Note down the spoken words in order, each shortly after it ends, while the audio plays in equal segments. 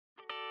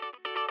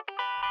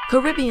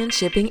Caribbean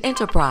Shipping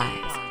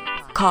Enterprise.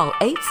 Call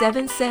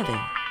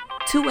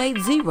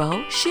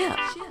 877-280-SHIP.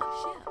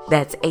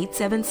 That's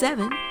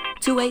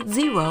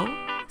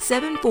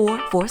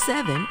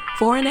 877-280-7447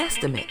 for an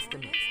estimate.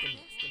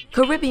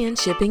 Caribbean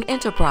Shipping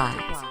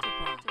Enterprise.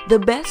 The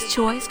best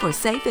choice for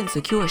safe and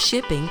secure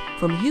shipping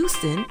from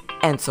Houston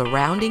and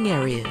surrounding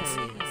areas.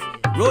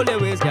 Roll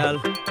your waist,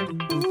 girl.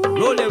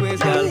 Roll your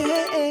waist, girl.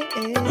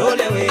 Roll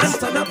your waist.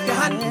 Turn up your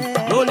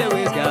hand. Roll your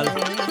waist, girl.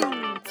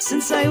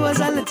 Since I was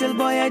a little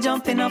boy, I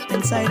jumping up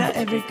inside of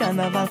every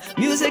carnival.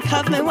 Music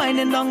have me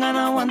winding down and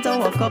I want to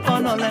walk up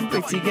on all them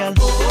pretty girls.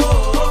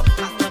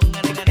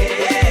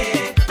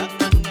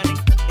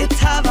 It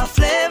have a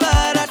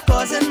flavor that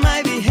causing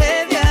my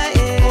behavior.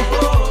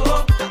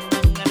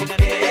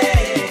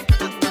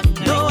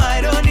 No,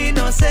 I don't need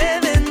no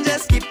saving,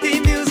 just keep the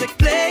music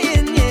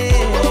playing.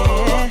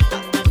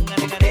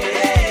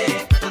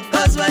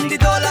 Cause when the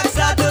dollar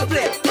start to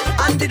play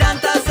and the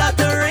dancers start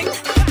to ring,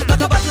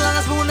 like a bottle and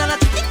a spoon and a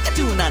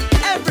tune and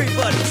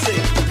everybody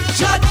sing.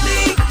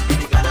 Chutney,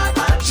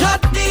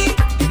 chutney,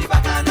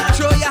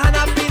 throw your hand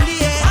up in the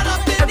air.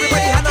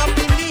 Everybody hand up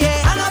in the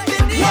air.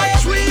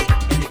 Watch we,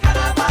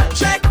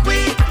 check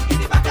we.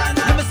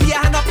 Let me see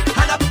your hand up,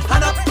 hand up,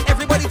 hand up.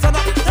 Everybody turn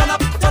up, turn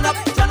up, turn up,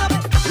 turn up.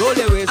 Roll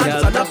your waist,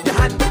 girl. Turn up your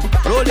hand.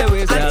 Roll your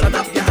waist, girl. Turn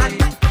up your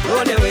hand.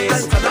 Roll your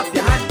waist. Turn up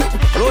your hand.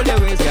 Roll your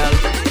waist, girl.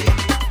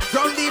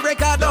 From the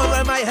breaker down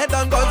when my head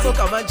done gone, so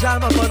come and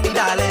jam up on me,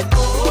 darling.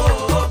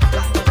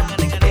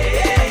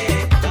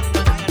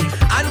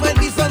 And when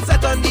the sun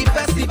set on the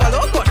festival,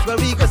 oh gosh, where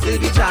we could still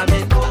be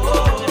jamming.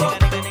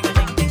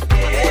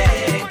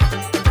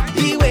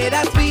 The way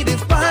that we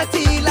this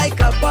party like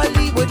a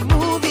Bollywood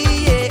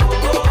movie, yeah.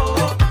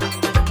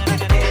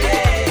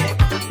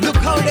 Look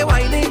how they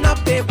winding up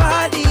their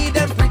body,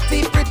 them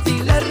pretty,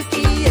 pretty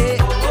lurky, yeah.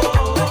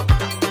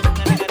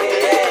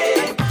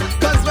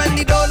 Cause when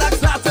the dollar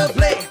start to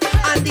play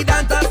and the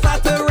dancers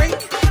start to ring,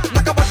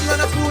 like a bottle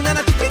and a spoon and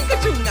a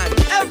tune and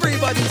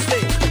everybody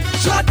sing.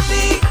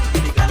 Chutney,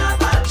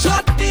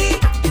 chutney,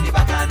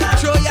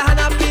 throw your hand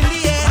up in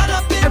the air.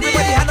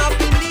 Everybody hand up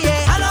in the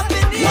air.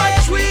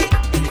 Watch we,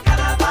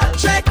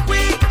 check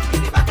we.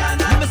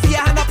 Let me see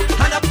your hand up,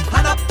 hand up,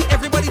 hand up.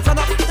 Everybody turn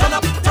up, turn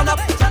up, turn up,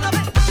 turn up.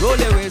 Roll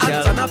your waist,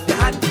 girl. Turn up your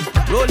hand.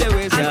 Roll your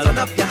waist, girl. Turn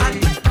up your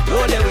hand.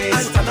 Roll your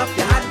waist. Turn up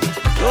your hand.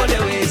 Roll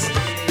your waist.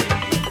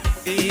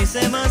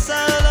 Pise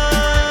masala.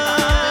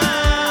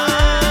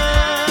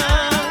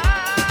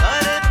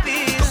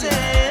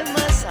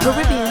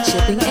 Caribbean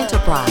Shipping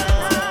Enterprise.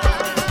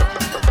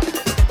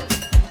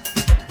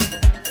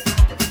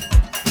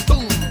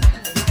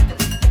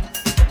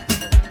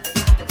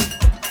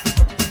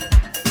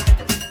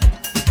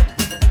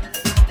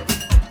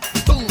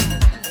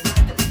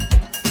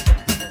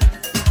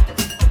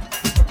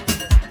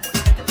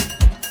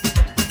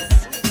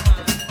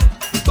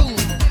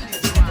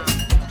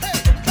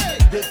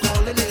 They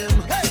calling him.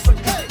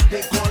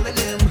 They calling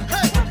him.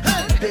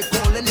 They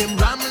calling him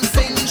Raman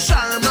Singh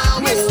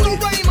Sharma.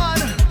 Mr.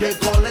 Raymond. They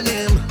calling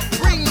him.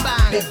 Ring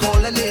bang. They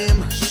calling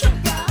him.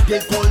 They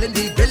calling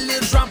the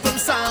village ram from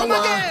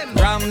Sawa.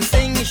 Ram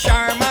Singh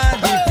Sharma,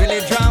 the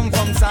village ram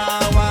from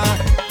Sawa.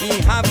 He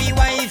have a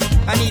wife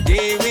and he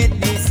day with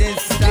the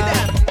sister.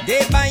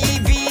 They buy a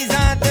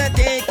visa to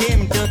take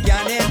him to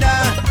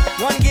Canada.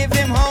 One give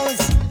him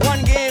house,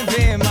 one give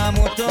him a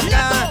motor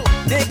car.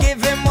 They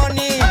give him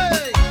money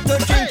to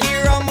drink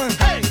the rum.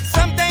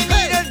 Sometimes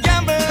he just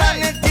gamble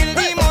until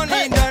the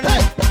money done.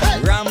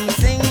 Ram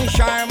Singh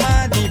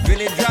Sharma, the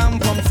village ram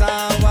from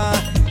Sawa.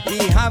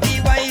 He have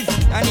a wife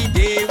and he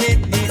day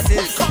with the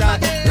sister.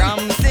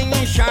 Ram Singh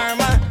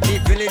Sharma, the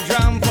village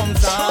ram from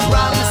Sawa.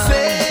 Ram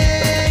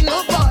Singh,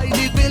 oh boy,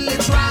 the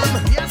village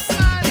ram. Yes,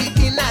 man. He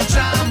in a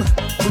jam.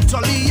 Put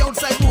all the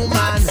outside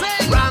woman.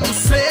 Ram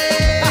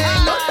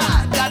Singh,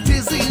 that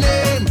is the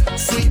name.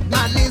 Sweet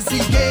man is the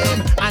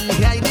game. And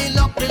he hiding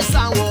up in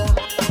Sawa.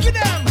 Get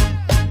them.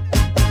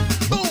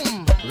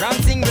 Boom. Ram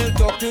Singh will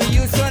talk to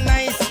you so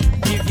nice,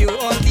 give you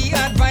all the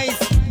advice,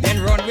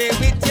 then run away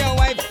with your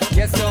wife,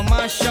 just to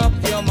mash up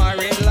your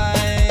married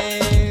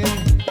life.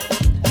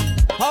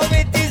 How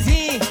it is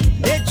he,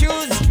 they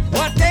choose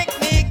what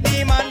technique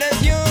the man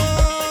does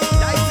use.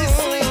 That's the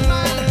sweet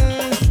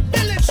man.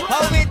 Village ram.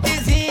 How it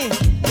is he,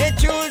 they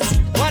choose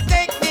what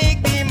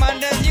technique the man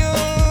does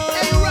use.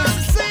 Hey, Ram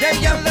Singh. They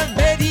give the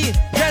Betty,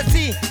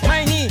 Jessie,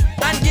 Tiny,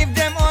 and give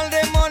them all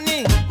the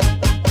money.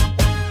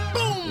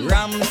 Boom.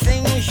 Ram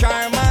Singh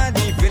Sharma,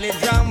 the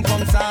village ram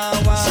from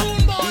Sawa.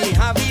 He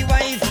have a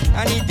wife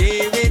and he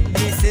day with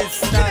the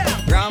sister.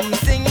 Ram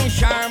Singh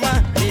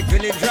Sharma,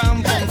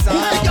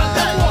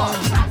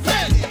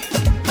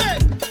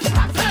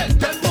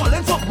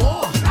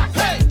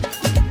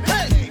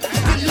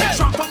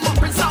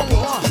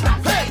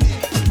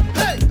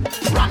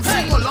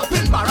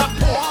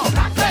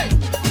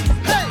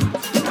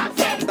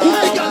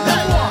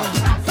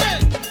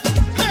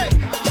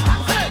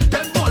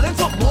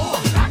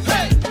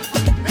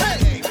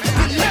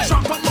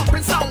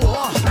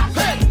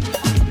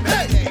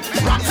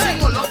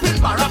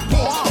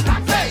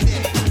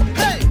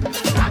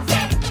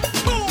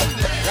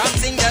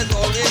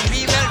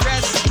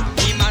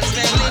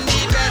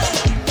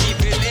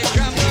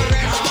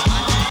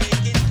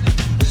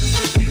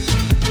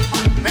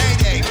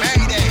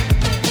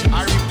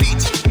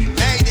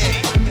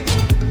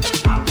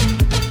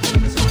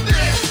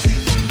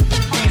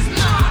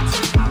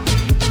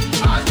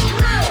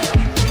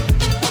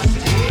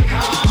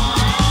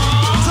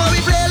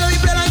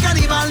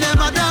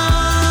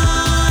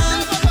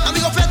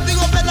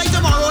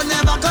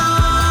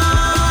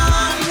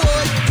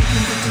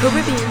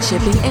 Caribbean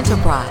Shipping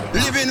Enterprise.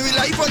 Living we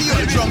life on the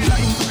old drum.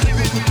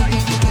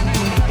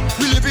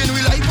 We living we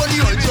life on the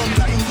old drum.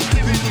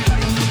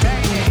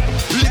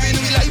 Living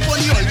we life on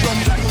the old drum.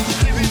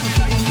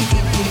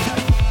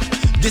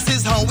 This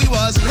is how we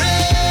was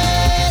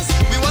raised.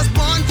 We was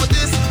born for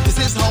this.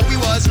 This is how we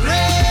was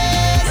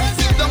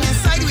raised. Deep down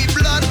inside we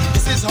blood.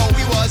 This is how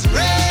we was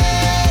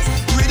raised.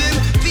 Rhythm,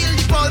 feel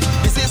the pulse.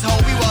 This is how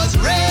we was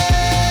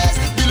raised.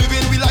 We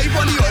living we life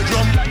on the old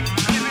drum.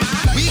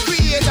 We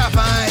create our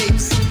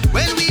vibes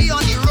when we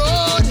on the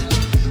road.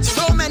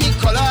 So many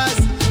colors,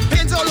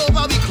 paint all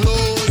over we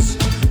clothes.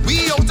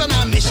 We out on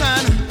a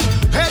mission,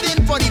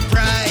 heading for the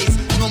prize.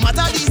 No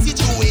matter the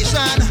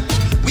situation,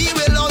 we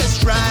will always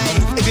strive.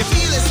 If you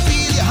feel it,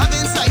 feel you have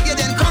inside you,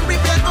 then come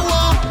prepare for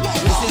war.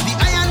 This is the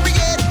Iron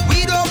Brigade.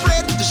 We don't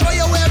afraid to show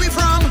you where we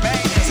from.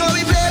 So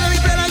we play like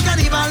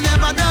carnival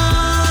never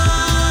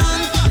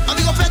done. And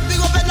we go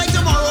fed like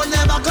tomorrow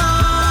never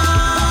come.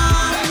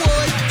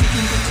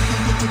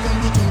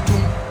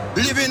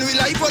 Living we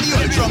life on the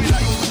old drum.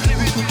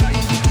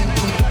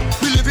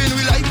 We living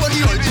we life on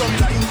the old drum.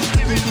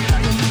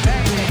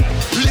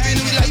 Living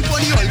we life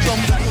on the old drum.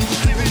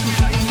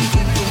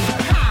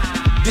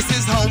 This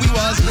is how we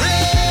was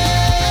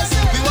raised.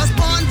 We was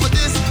born for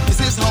this. This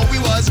is how we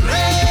was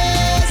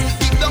raised.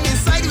 Deep down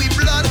inside we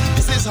blood.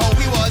 This is how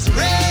we was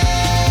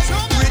raised.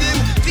 Rhythm,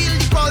 feel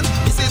the pulse.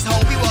 This is how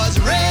we was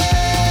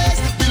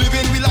raised. We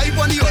living we life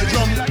on the old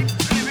drum.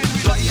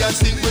 Fly and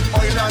sing with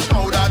oil and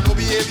powder. No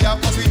behavior,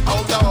 cause we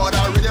out of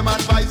order. Rhythm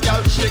and vibes,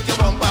 girl, shake your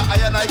bumper.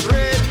 Iron like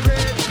rain,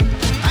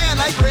 iron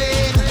like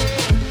rain.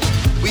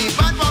 We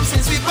bad from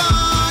since we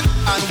born,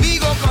 and we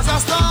go cause a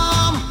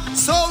storm.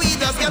 So we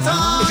just get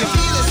on. If you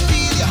feel it,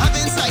 feel you have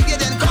inside you,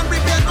 then come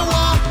prepared for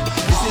war.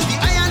 This is the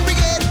Iron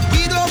Brigade.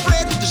 We don't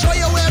afraid to show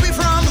you where we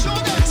from.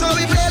 So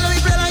we play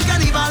like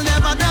carnival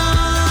never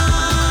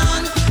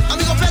done. And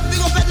we go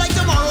fed like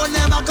tomorrow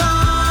never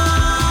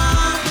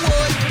come.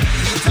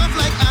 We tough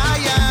like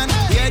iron.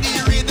 Hear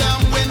the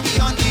rhythm when we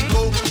on the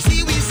go.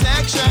 See we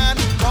section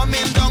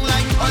coming down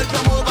like oil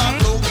from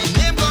overflow. We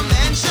name go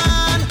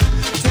mention.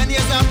 10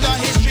 years after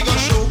history go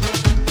show.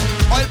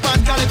 Oil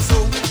pan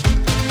calypso.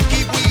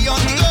 Keep we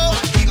on the go.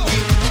 Keep we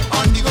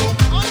on the go.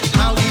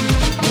 How we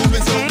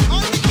moving so.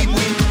 Keep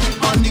we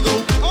on the go.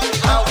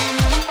 How we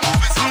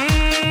moving so.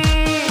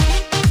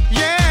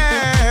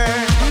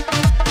 Yeah.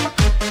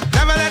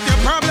 Never let your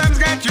problems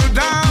get you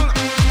down.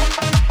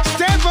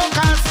 Stay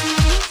focused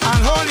and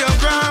hold your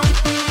ground.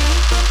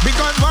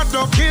 Because what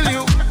don't kill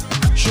you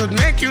should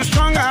make you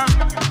stronger.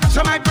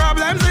 So my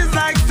problems is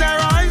like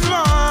steroids,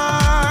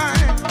 boy.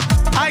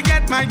 I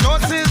get my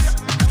doses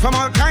from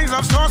all kinds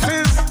of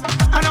sources,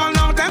 and all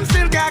of them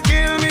still can't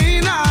kill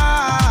me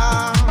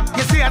now.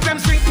 You see, as them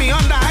sink me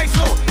under ice,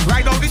 so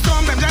ride out the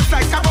storm, them just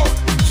like a boat.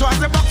 So as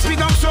the box me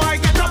down, so I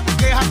get up.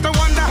 They have to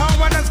wonder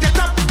how others get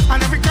up.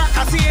 And every crack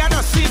I see, I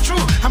just see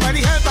through. And by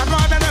the help of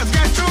God, I just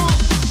get through.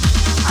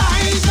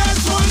 I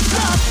just won't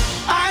stop.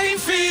 I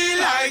feel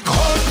like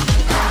hope.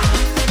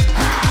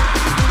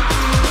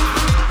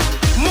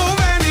 Move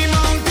any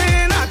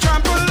mountain, I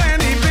trample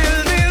any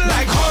building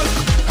like Hulk.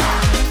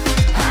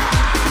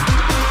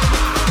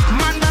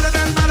 Man better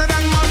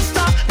than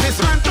monster.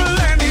 Dismantle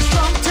any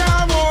structure,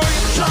 boy.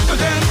 Trample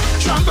them,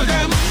 trample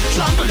them,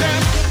 trample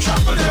them,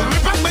 trample them.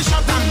 Rip up my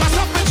shot and pass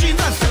up my jeans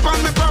and step on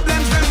my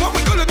problems. Then what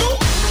we gonna do?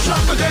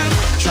 Trample them,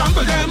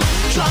 trample them,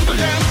 trample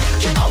them.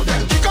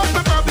 Kick out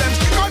my problems,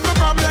 kick out my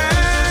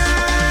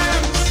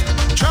problems.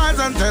 Trials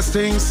and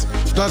testings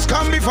does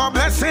come before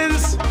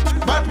blessings,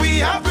 but we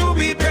have to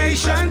be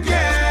patient,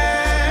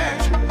 yeah.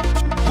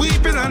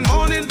 Weeping and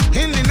mourning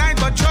in the night,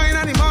 but joy in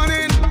the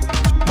morning.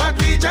 But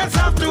we just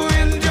have to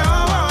endure.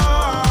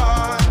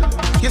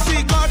 You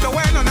see, God the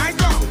way no night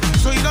come,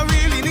 so you don't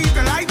really need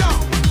to lie down.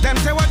 Them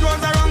say what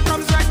was around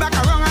comes right back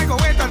around. I go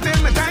wait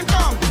until my time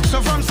come.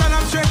 So from sun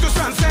up straight to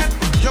sunset,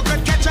 you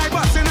could catch I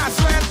bust in a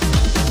sweat.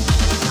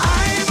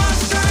 I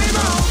must time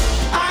out.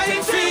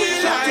 I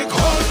feel like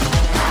hope.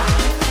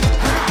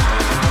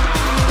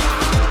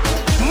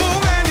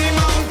 Move any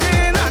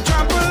mountain, I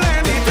trample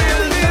any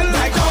building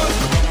like hope.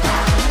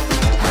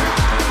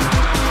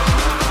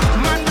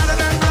 Man better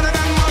than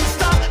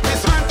monster.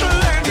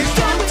 Dismantle any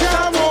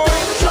structure, boy.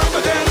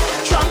 Trample them,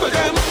 trample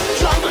them,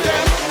 trample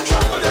them,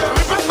 trample them.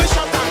 Rip up my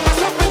shot and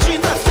pass up my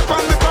jeans and step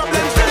on my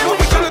problems. Then what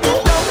we gonna do?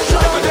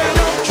 Trample them,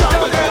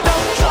 trample them,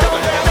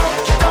 trample them.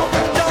 Kick out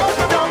my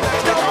problems,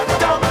 kick out my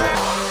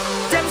problems.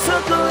 Them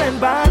circle and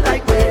bar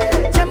like we.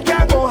 Them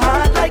can't go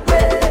hard like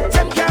we.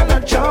 Them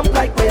cannot jump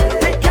like we.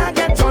 They can't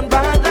get on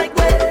bad like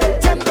we.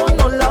 Them don't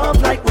know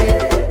love like we.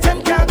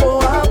 Them can't go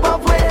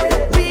above we.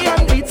 We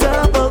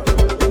unbeatable.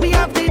 We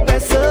have the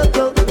best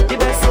circle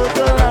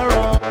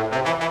around.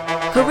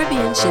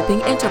 Caribbean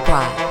Shipping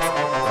Enterprise.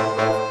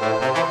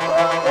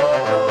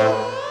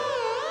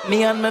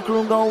 Me and my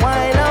crew go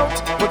wild out.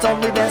 Put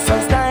on the best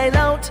and style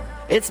out.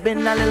 It's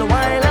been a little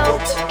while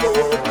out.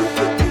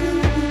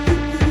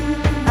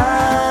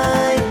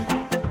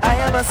 I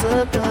have a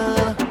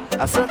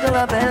circle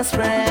of best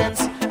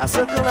friends, a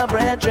circle of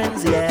brethren,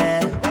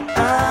 yeah.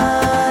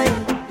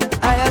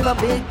 I have a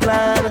big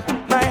plan.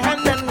 My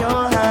hand and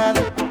your hand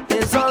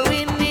is all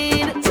we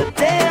need.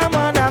 Today I'm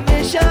on a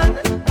mission.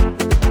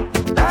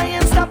 I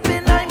ain't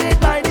stopping, I made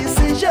my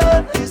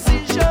decision.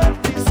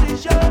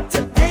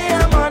 Today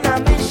I'm on a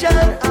mission.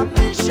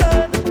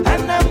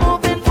 And I'm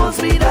moving full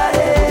speed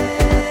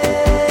ahead.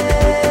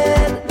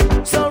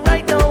 So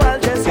right now I'll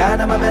just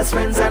gather my best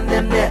friends and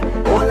them there.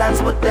 All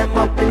hands put them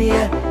up in the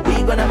air.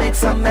 We gonna make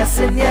some mess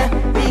in here.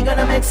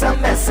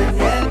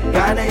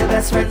 Gather your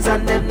best friends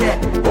and them there.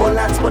 All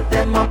hands put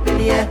them up in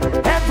the air.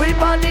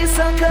 Everybody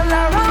circle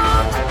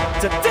around.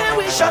 Today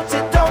we shut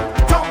it down.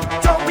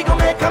 We gon'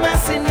 make a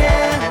mess in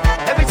here.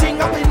 Everything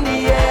up in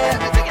the air.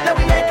 Then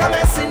we make a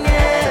mess in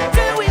here.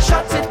 Today we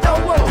shut it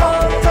down.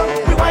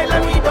 We wild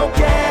and we don't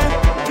care.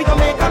 We gon'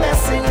 make a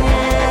mess in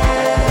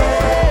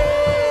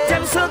here.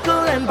 Them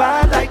circle and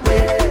bad like we.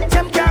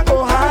 Them can't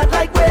go hard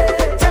like we.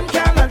 Them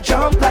cannot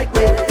jump like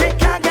we. They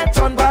can't get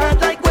on bad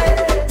like we.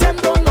 Them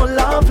don't know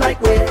love like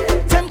we.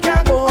 Them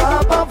can't go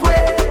above we.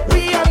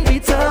 We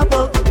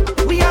unbeatable.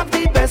 We have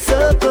the best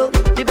circle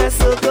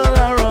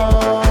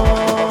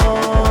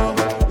around.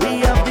 We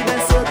have the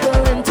best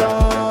circle in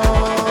town.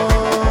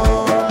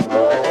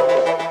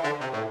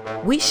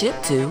 We ship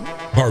to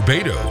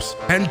Barbados,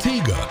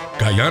 Antigua,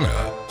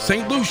 Guyana,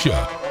 St.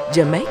 Lucia,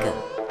 Jamaica,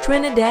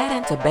 Trinidad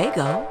and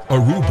Tobago,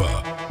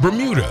 Aruba,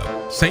 Bermuda,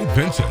 St.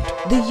 Vincent,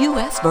 the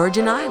U.S.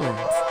 Virgin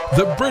Islands,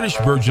 the British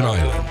Virgin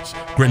Islands,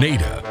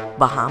 Grenada,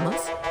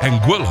 Bahamas,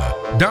 Anguilla,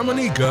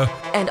 Dominica,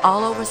 and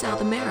all over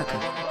South America.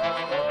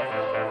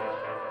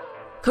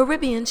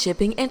 Caribbean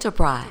Shipping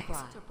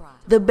Enterprise,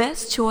 the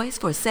best choice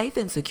for safe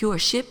and secure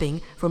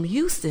shipping from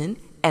Houston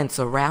and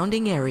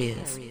surrounding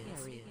areas.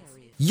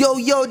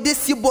 Yo,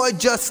 this your boy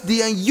Just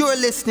D, and you're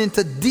listening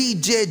to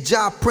DJ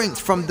Ja Prince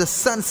from the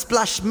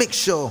Sunsplash Mix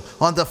Show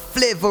on the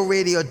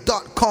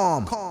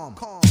flavorradio.com.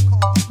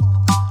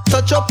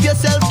 Touch up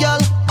yourself, girl.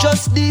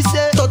 Just D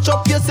say, touch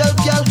up yourself,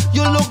 girl.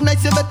 You look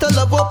nice, you better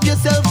love up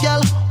yourself,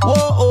 girl. Whoa,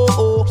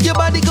 oh. Your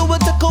body go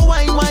with take a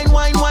wine.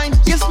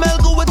 You smell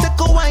good with take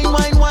a wine.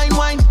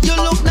 You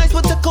look nice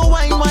with take a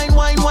wine.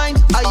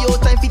 Are you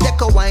time for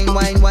take a wine?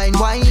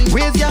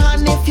 Raise your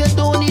hand if you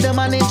don't need a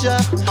manager.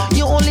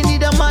 You only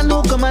need a man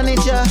who can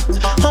manage ya.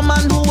 A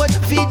man who would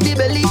feed the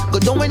belly, go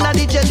down in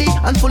the jelly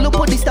and full up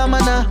with the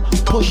stamina.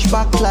 Push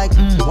back like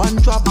one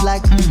drop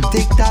like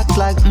tick tock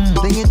like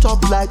bring it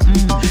up like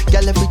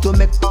girl if it to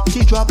make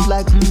she drop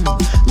like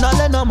Now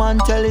let no man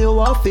tell you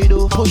what to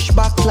do. Push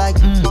back like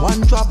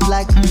one drop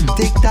like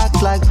tick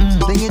tock like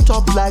bring it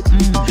up like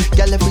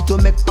girl if it to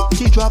make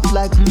she drop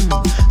like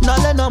Now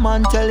let no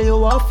man tell you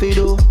what to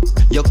do.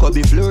 You could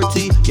be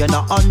flirty, you're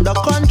not under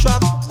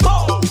contract.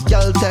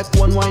 Girl take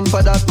one wine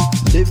for that.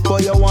 Live for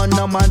your one,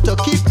 no man to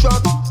keep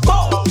track.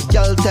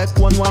 Girl take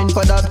one wine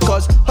for that.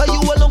 Cause how you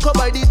alone can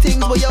buy the things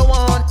what you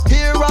want.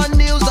 Hair and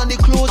nails and the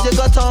clothes you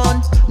got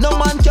on. No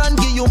man can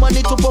give you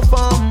money to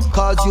perform.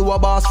 Cause you a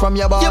boss from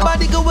your bar. Your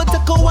body go with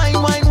take a wine.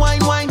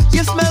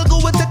 You smell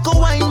good with take a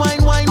wine.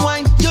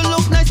 You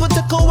look nice with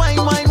take a wine.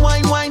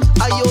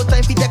 Are you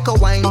time for take a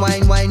wine.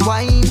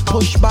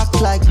 Push back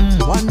like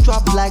one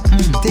drop like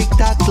tick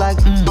tock like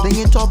bring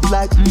it up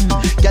like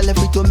girl if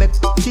it to make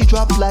she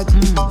drop like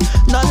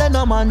Now let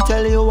no man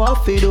tell you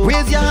what to do.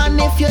 Raise your hand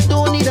if you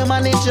don't need a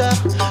manager.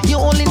 You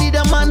only need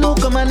a man who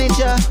can manage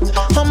ya.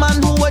 A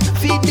man who would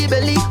feed the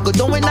belly, go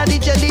down in the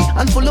jelly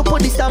and full up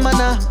with the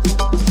stamina.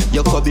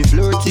 You could be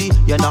flirty,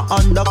 you're not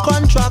under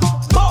contract.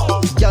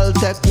 Girl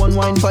take one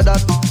wine for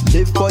that.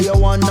 Live for your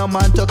one, no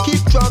man to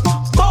keep track.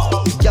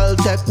 Girl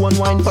take one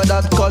wine for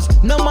that. Cause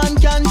no man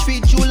can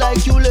treat you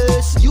like you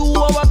less. You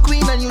are a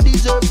queen and you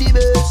deserve the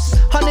best.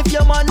 And if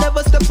your man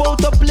never step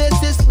out of place,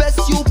 it's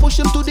best you push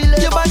him to the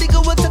left. Your body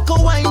go with take a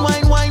wine.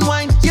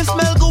 You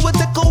smell good with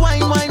take a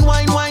wine.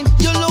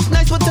 You look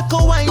nice with take a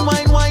wine.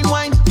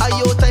 Are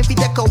you time for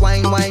take a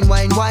wine.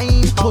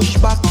 Push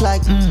back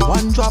like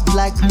one drop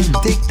like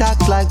tick tock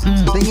like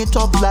bring it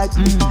up like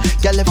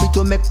girl if it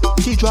to make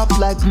she drop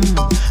like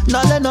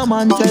Now let no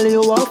man tell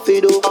you what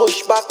to do.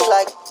 Push back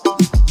like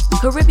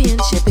Caribbean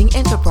Shipping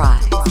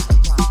Enterprise.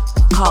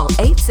 Call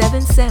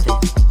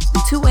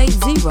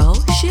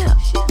 877-280-SHIP.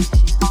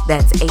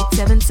 That's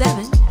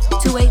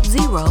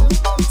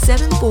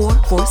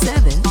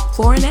 877-280-7447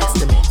 for an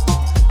estimate.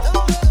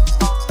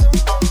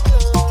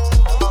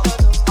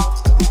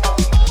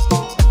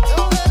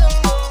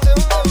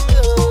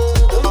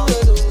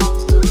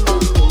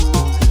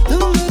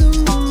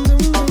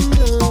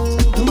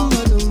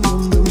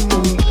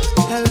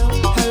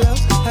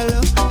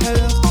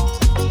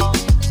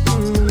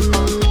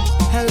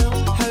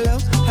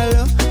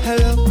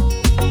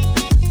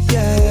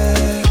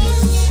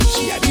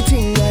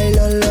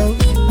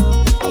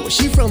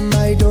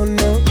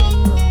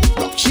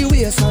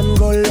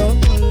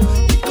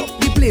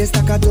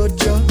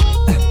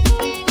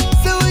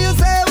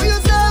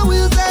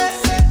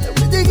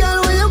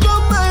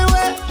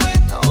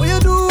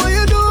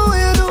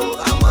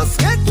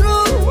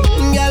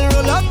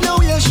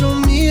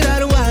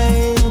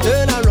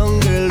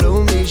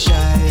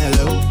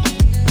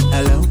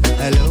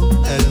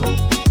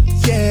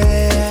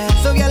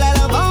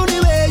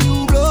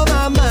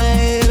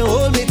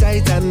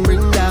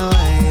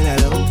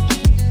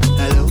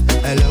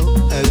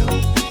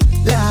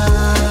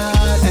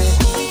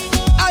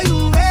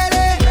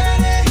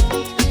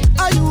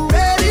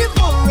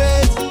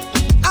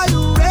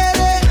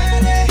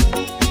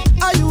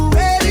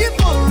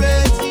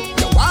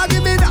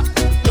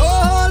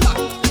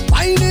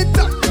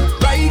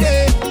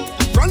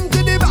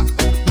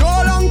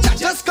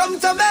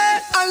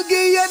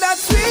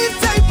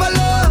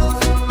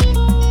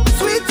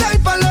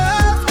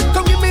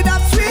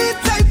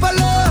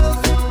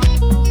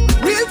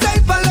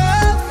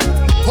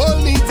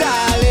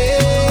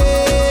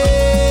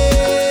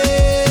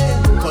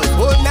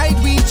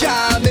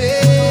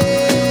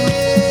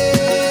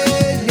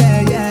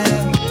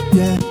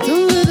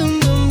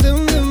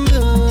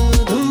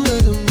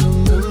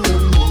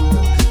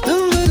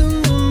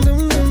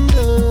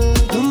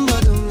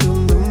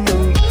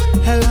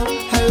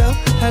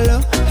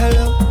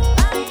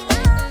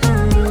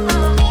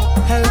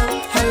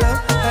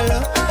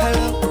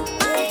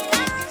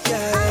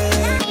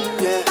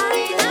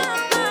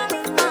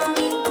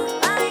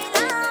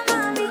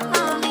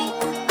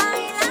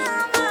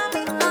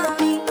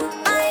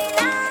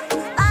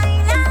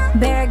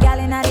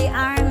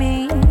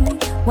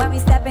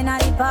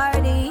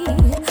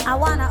 I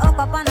wanna hook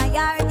up on a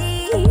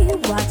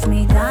yardie. Watch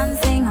me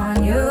dancing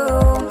on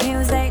you.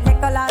 Music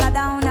take a lot of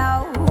down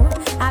now.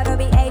 How to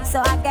behave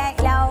so I get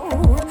low.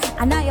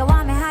 I know you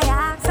want me how you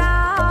act so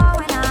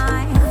when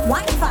I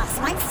wine fast,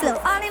 wine slow.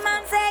 All the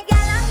man say,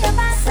 girl, I'm your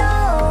best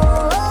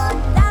soul.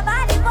 La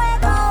body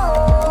fuego.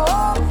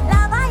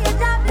 Love how you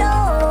drop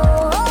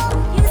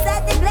low. You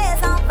set the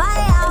place on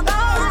fire. Go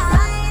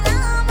baila,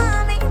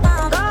 mami, go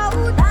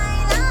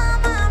baila,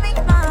 mami,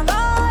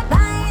 go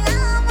baila,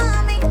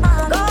 mami, go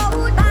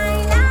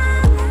baila.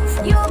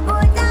 You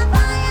put the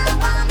fire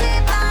on me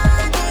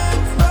body.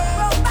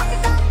 Roll back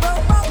it up, roll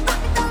back it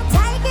up.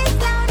 Take it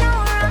slow, no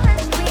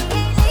rush. We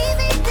ain't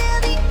leaving till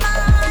the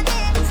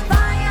morning.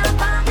 Fire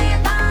on me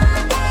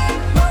body.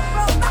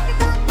 Roll back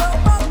it up,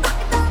 roll back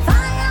it up.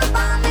 Fire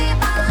on me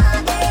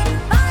body.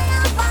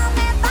 Fire on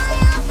me,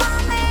 fire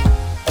on me.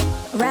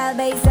 Real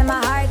bass in my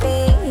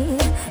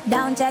heartbeat.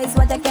 Don't chase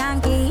what you can't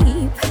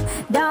keep.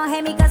 Don't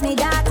hate me cause me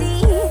dirty.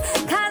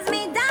 Cause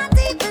me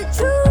dirty for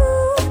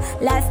true.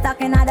 Less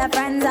talking at the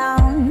friend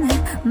zone.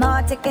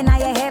 More ticking at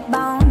your hip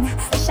bone.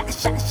 Shot,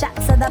 shot, shot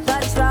to the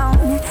first round.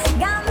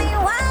 Got me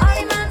wild. All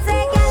the man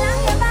say, girl, I'm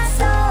your best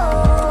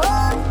soul.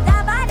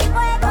 That body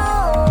fuego.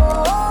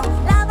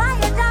 Love how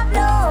you drop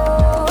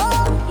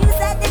low. You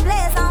set the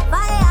place on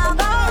fire.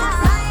 Go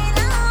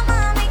baila,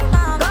 mami,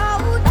 go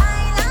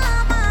baila,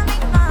 mami,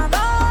 go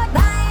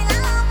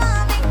baila,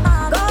 mami,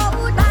 go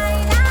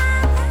baila.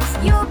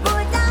 You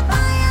put the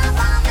fire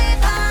on me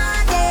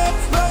body.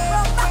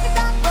 Roll back it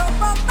up,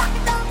 roll back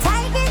it up.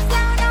 Take it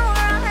slow, no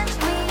rush.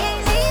 We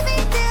ain't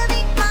leaving till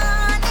the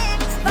morning.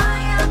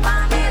 Fire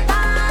on me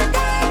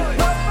body.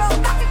 Roll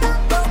back it up,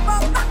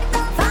 roll back it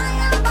up.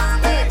 Fire on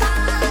me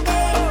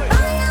body.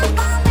 Fire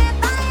on me,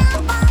 fire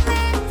on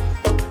me.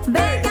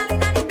 Big girl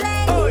inna the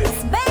place,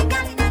 big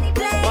girl inna the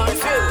place.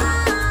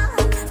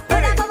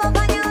 Put a bubble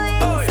on your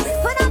waist,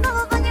 put a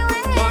bubble on your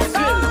waist.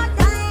 Go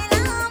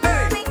baila,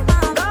 mami,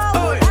 go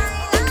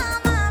baila,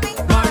 mami,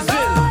 go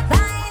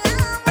baila,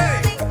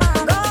 mami,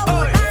 go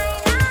baila.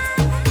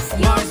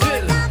 You put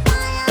the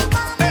fire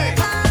on me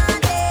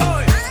body.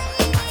 I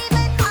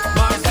even call.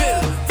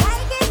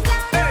 Take it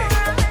slow, no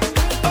rush.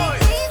 We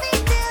ain't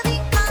leaving till the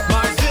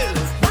morning.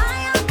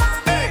 Fire on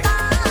me body,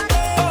 fire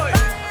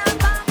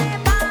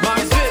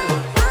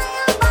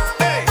on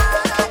me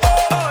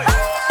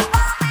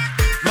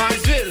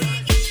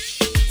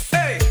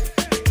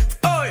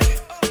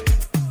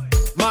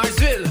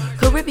Marsville,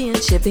 Caribbean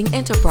Shipping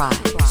Enterprise.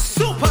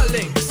 Super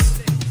Links.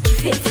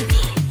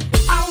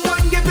 I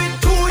want give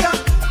it to ya.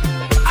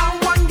 I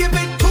want give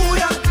it to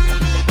ya.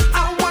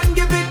 I want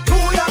give it to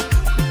ya.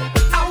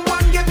 I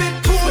want give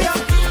it to ya.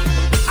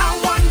 I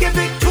want give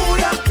it to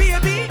ya,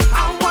 baby. I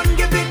want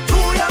give it to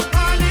ya,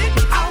 honey.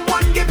 I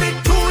want give it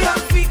to ya,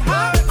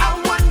 sweetheart. I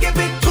want give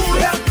it to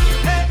ya.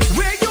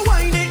 Where you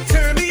whine it,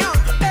 turn me on.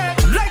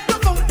 Like the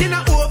fountain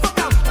I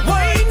overcome.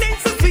 Whining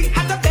so sweet,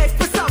 had to beg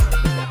for some.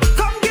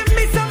 Come give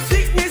me some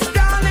sweetness,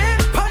 darling.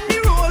 Pon the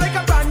roll like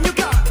a brand new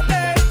car.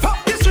 Pop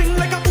the string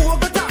like a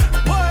Bogota.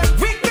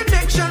 We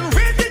connection,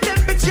 raise the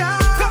temperature.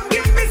 Come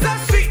give me some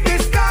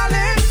sweetness,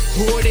 darling.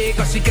 Hold it,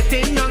 cause she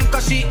getting on,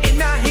 cause she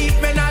in a heat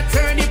when I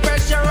turn the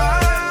pressure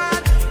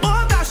on.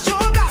 Oh gosh,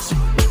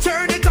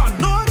 turn it on.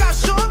 Oh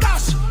gosh.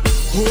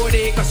 Hold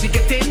it, cause she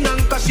getting on,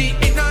 cause she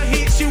in a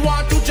heat. She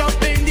want to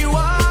jump in the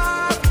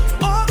water.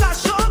 Oh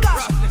gosh,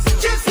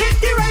 just hit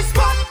the right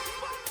spot.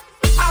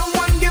 I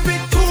want give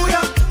it to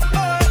ya.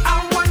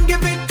 I want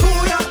give it to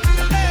ya.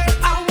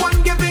 I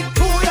want give it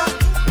to ya.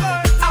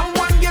 I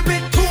want give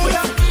it to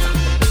ya.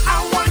 I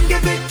want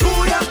give it to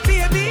ya,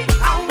 baby.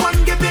 I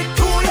want give it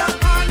to ya,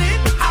 honey.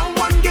 I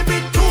want give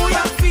it to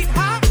ya,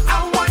 sweetheart. I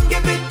want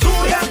give it to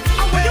ya.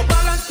 I want you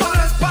balance,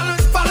 balance,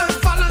 balance, balance,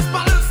 balance,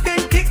 balance,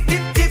 then tick,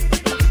 tick, tick.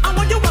 I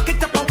want you walk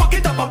it up, walk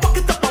it up, walk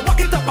it up, walk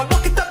it up,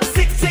 walk it up,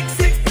 sick, sick,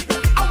 sick.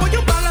 I want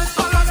you balance,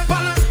 balance,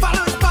 balance,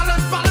 balance,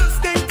 balance, balance,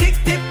 then tick,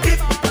 tick, tick.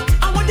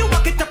 I want you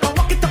walk it up,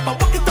 walk it up,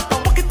 walk it up,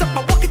 walk it up,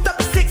 walk it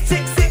up, sick,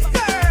 sick, sick.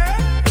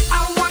 I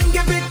want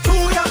give it to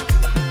ya.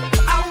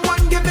 I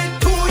want give it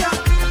to ya.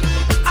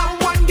 I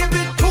want give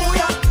it to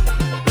ya.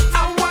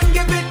 I want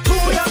give it to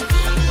ya.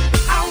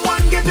 I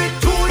want give it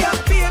to ya,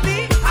 baby.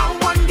 I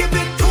want give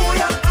it to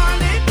ya,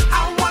 honey.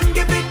 I want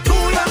give it to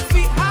ya,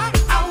 sweetheart.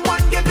 I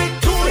want give it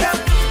to ya.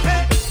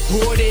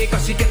 Hold it,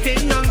 cause she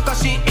getting on, cause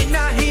she in a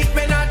heat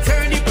when I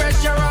turn the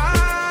pressure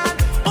on.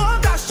 Oh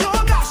gosh,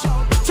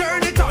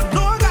 turn it on.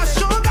 Oh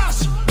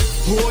gosh.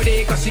 Hold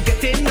it, cause she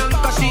getting on,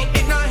 cause she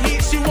in a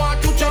heat. She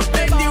want to jump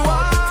in the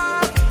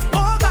water.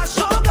 Oh gosh,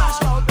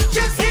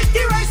 just hit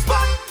the right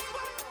spot.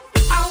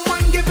 I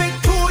want give it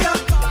to ya.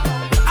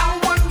 I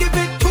want give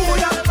it to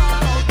ya.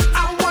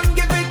 I want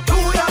give it to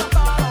ya.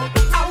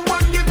 I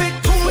want give it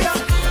to ya.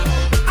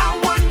 I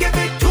want give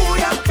it to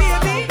ya,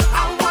 baby.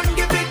 I want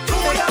give it to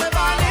ya,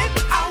 darling.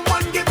 I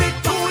want give it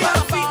to ya,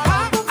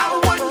 sweetheart. I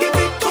want give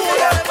it to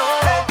ya.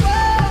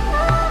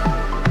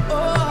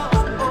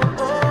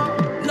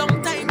 Long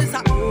time is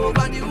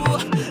overdue.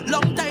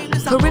 Long time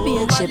is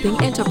Caribbean Shipping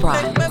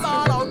Enterprise.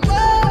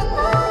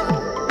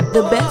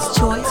 The best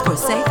choice for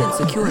safe and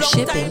secure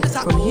shipping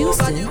from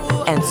Houston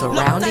and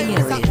surrounding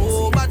areas.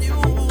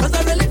 Cause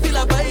I really feel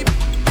a vibe,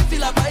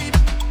 feel a vibe,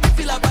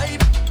 feel a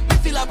vibe,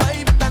 feel a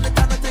vibe, and it's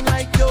nothing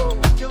like you.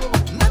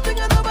 Nothing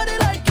and nobody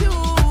like you.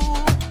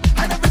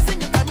 And every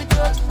single time we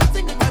touch,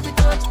 single time we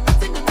touch,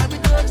 single time we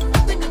touch,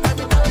 single time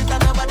we touch,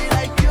 and nobody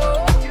like you.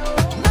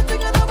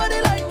 Nothing and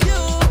nobody like you.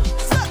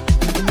 So,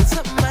 you give me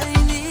something I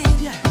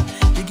need, yeah.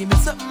 You give me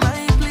something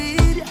I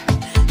bleed, yeah.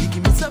 You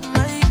give me something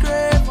I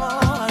crave for.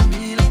 I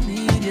really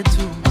need you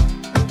too.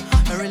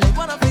 I really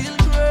wanna feel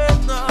great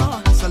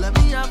now. So let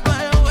me have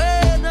my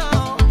way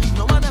now.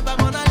 No one ever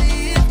gonna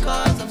leave,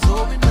 cause I'm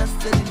so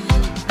invested in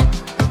you.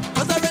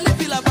 Cause I really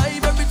feel a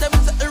vibe every time we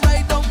set it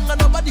right down. And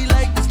nobody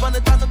like this one,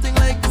 it's nothing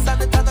like this,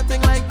 and it's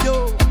nothing like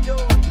you.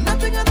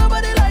 Nothing and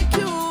nobody like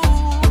you.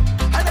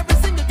 And every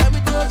single time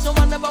we touch, no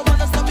one ever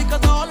wanna stop,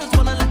 because I always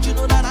wanna let you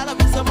know that I love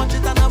you so much,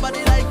 it's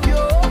nobody like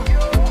you.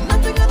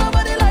 Nothing and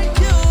nobody like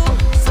you.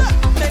 So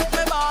make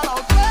me ball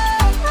out.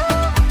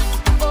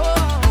 Oh,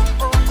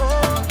 oh,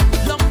 oh.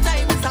 Long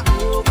time is a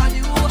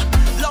overdue.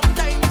 Long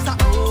time is a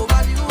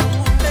overdue.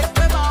 Make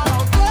me ball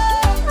out.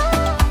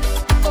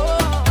 Oh,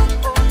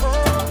 oh, oh.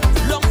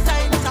 Long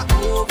time is a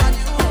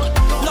overdue.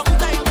 Long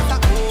time is a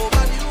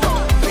overdue.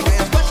 Because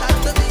you're special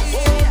to me.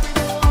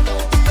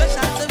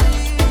 Special to me.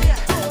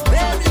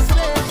 Very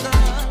special.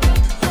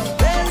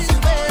 Very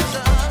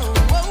special.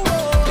 Whoa,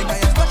 whoa. Because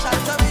you're special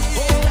to me.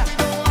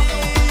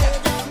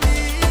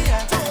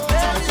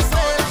 Very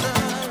special.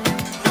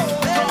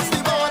 Cross the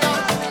border,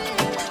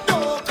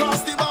 don't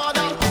cross the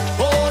border.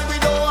 Oh, we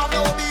don't have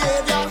no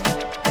behavior.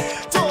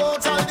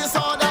 Total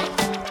disorder.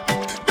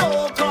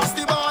 Don't cross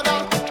the border,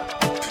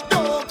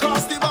 don't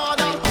cross the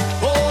border.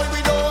 Oh,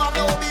 we don't have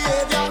no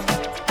behavior.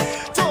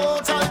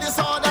 Total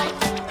disorder.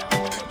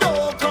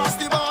 Don't cross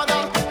the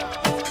border,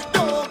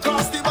 don't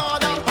cross the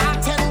border.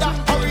 Bartender,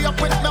 hurry up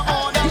with my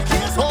order.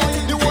 Oh,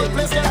 the whole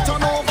place get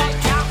turned over.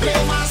 Can't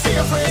play my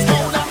safe phrase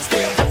louder.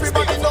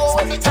 Everybody know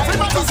every time we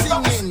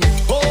singing.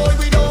 Oh,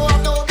 we don't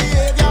have no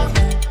behavior.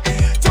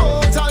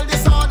 Total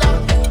disorder.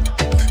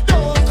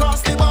 Don't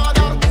cross the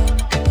border.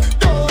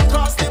 Don't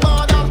cross the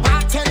border.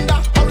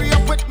 Bartender, hurry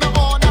up with my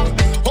order.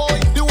 Oh,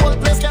 the whole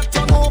place get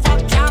turned over.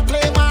 Can't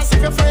play mass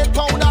if you're afraid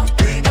powder.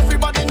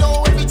 Everybody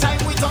know every time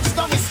we touch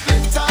down is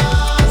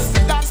splinters.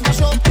 That's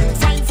mash up.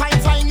 Fine, fine,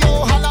 fine,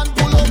 yo, Holland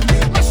pull up.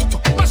 Mash it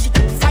up, mash it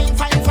up. Fine,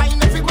 fine,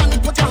 fine. Every man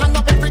put your hand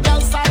up. Every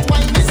girl start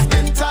whining is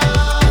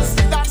splinters.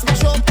 That's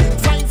mash up.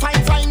 Fine,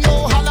 fine, fine,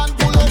 yo, Holland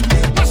pull up.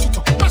 Mash it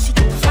up, mash it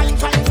up. Fine,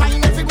 fine,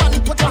 fine. Every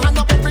man put your hand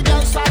up. Every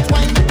girl start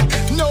whining.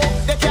 No,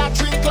 they can't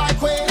drink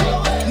like we.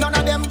 None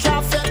of them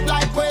can't fed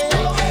like we.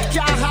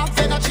 Can't have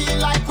energy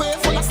like we.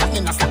 Full of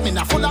stamina,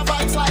 full of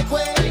vibes like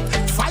we.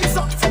 Vibes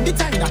up from the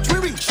time that we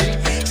reach.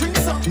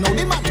 Drinks up, now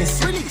the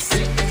madness release.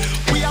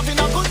 We having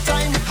a good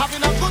time,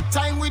 having a good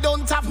time. We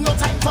don't have no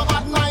time for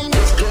bad mind.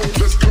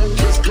 Splinters.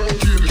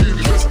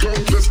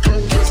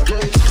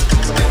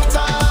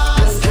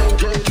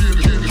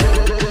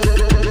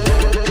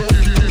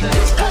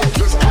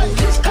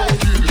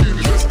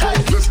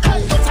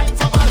 No time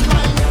for bad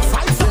mind.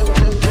 Vibes up.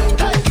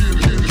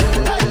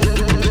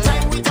 The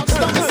time we touch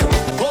down is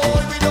oh,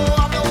 we don't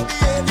have no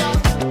behavior.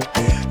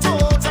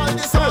 Total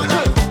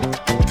disorder.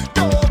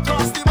 Don't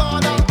cross the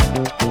border.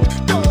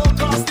 Don't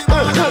cross the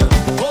border.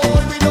 Oh,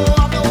 we don't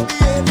have no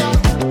behavior.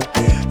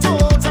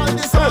 Total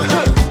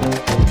disorder.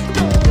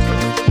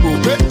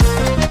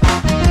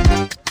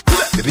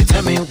 Baby,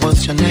 tell me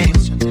what's your name.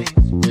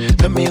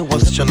 Tell me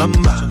what's your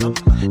number.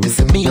 Is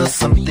it me or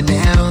something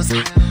else?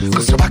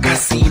 Cause you're back, I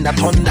seen that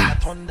Honda.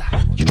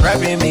 You're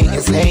driving me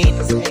insane.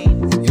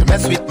 You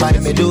mess with my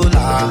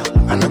medulla.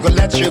 I'm not gonna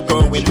let you go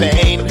in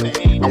vain.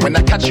 And when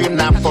I catch you,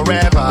 not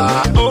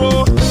forever.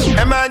 Oh,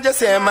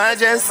 emergency,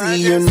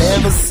 you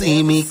never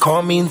see me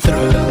coming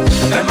through.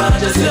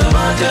 Emergency,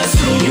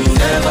 you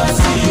never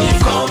see me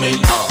coming.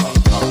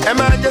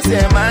 Emergency,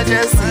 you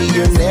never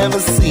see me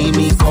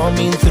coming through.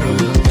 Emergency, you never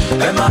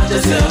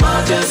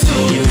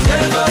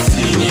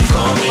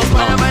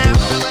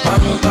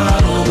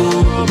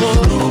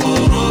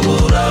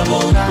see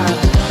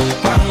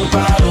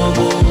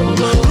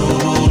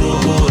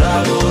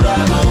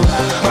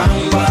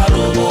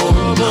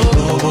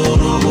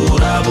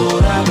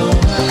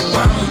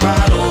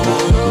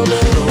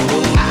me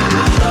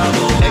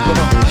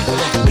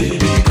coming.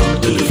 Baby,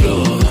 come to the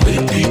floor.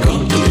 Baby,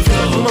 come to the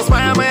floor.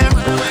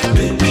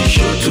 Baby,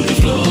 show to the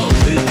floor.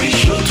 Baby,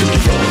 show to the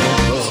floor.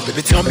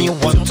 Baby, tell me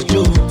what to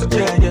do.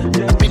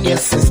 I've been here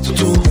since to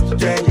do.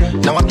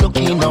 Now I'm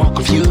looking all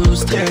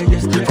confused.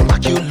 From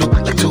back you look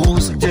like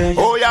tools.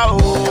 Oh yeah,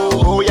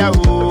 oh yeah,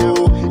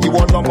 oh. You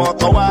want no more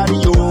to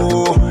worry,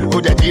 oh. Oh,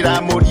 they did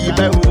a mori be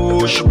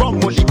oh. Shubong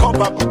mori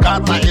cover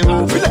bukata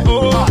oh.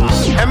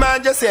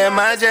 Emergency,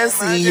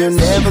 you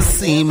never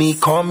see me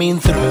coming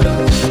through.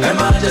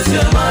 Emergency,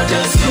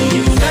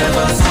 you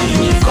never see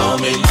me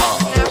coming.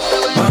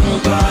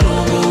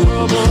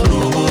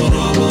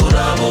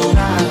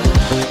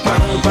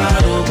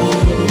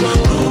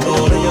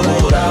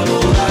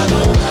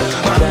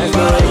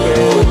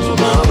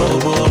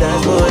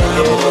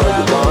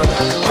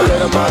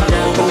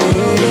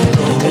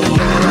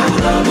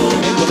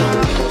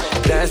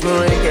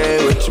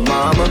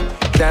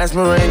 Dance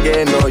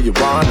merengue, know you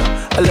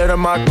wanna. A little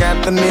Mark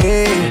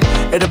Anthony,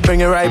 it'll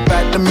bring it right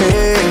back to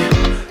me.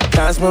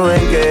 Dance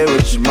merengue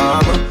with your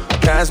mama.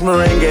 Dance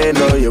merengue,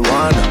 know you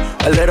wanna.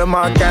 A little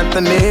Mark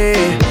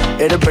Anthony,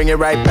 it'll bring it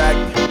right back.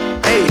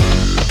 Hey,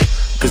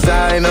 cause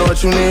I know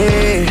what you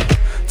need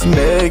to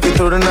make it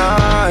through the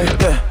night.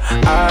 Yeah,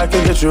 I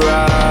can get you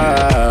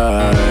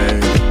right.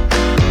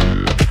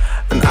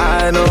 And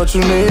I know what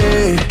you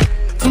need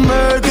to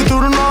make it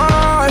through the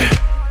night.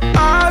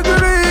 I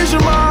could ease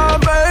your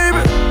mind, baby.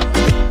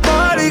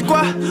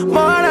 Boricua,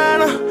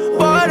 morena,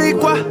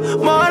 Boricua,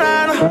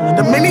 morena.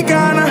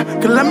 Dominicana,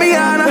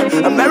 Colombiana,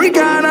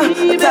 Americana,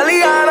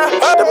 Italiana.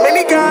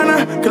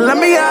 Dominicana,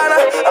 Colombiana,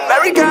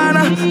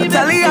 Americana,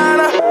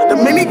 Italiana.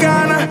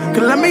 Dominicana,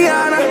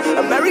 Colombiana,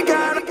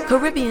 Americana.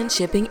 Caribbean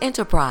Shipping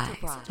Enterprise.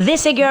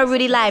 This is your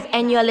Rudy Live,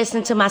 and you're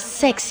listening to my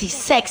sexy,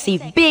 sexy,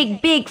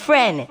 big, big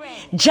friend,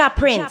 Ja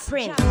Prince.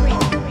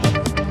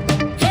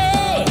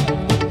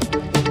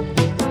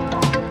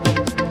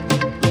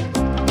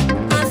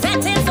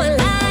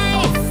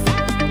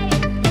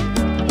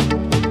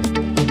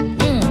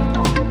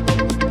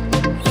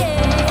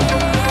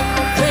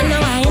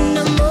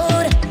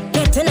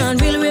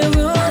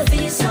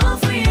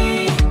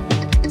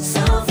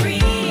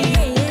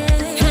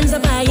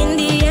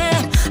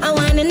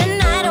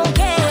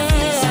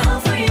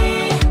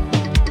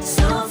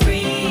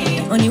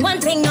 Only one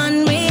thing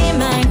on my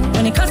mind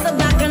when it comes to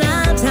back in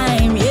our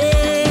time,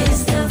 yeah.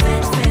 It's the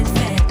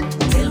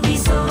vet, till we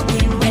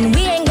soaking. And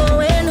we ain't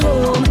going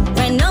home,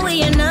 right now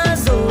we in our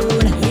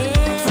zone,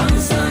 yeah. From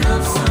sun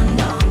up,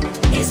 sundown,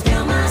 it's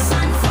pure my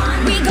sun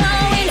fun. We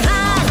going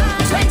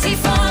hard,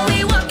 24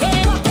 we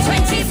walking,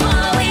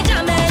 24 we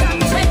jamming,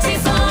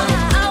 24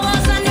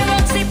 hours on the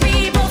road, see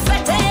people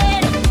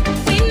fretting.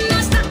 We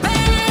not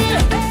stopping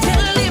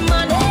till the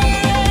morning.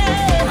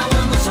 I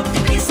want to shop the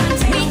place and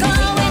take. We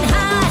going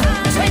hard.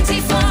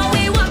 24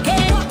 we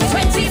walking,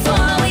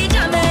 24 we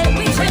jamming,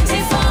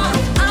 24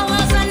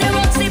 hours on the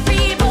road, see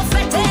people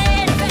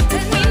fretting.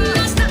 We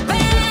not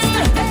stopping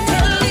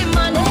till the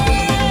morning.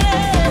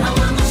 I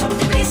want to shop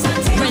the place and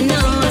take. Right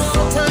now,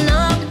 turn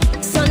up,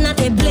 sun not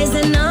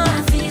blazing up. I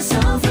feel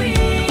so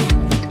free,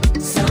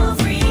 so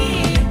free.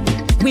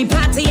 We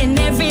partying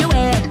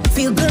everywhere,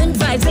 feel good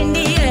vibes in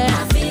the air.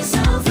 I feel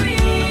so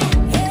free,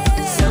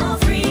 so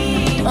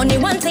free. Only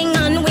one thing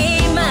on we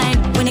mind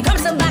when it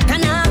comes to back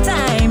on our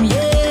time, yeah.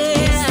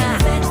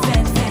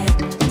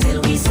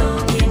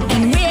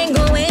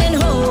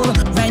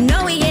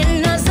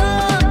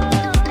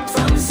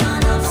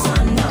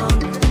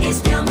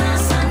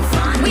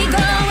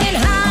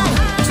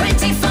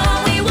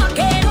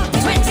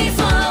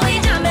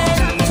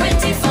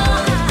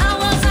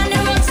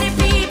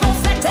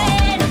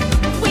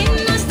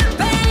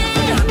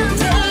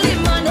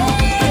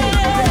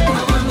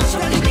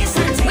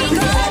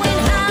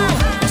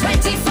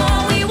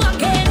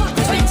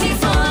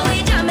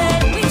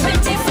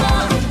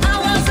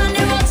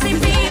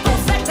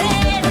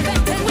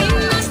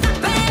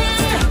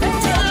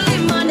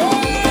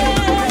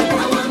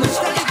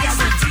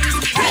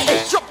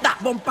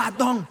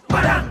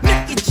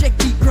 Make it shake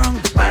the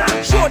ground.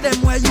 Show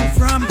them where you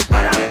from.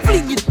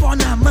 Fling it for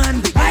a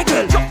man. My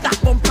girl, drop that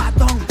bumper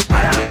down.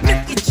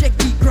 Make it shake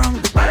the ground.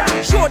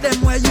 Show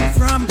them where you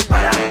from.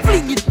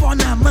 Fling it for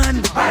a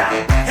man.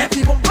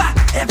 Heavy bumper,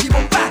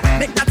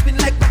 make that spin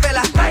like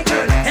propeller. My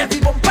girl, heavy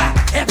bumper,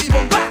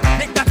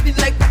 make that spin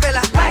like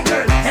propeller. My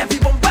girl, heavy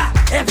bumper,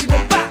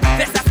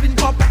 best that spin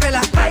for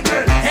propeller. My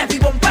girl, heavy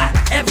bumper,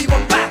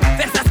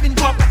 best that spin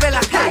for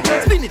propeller. My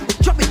girl, spin it,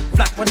 drop it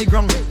flat on the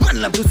ground.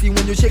 Man love to see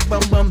when you shake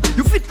bum bum.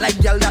 You fit like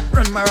gal that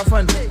run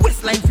marathon.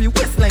 Waistline free,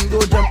 waistline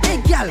go jump.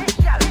 Hey gal,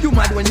 you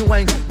mad when you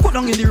whine. Go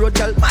down in the road,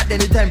 gal, mad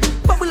anytime.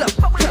 Bubble up,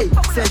 hey,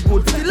 say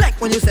good. Feel like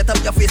when you set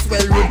up your face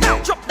well road. Now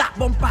drop that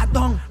bumper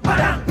down.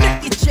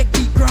 Make it shake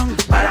the ground.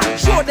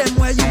 Show them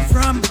where you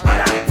from.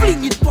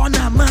 Fling it for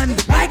a man.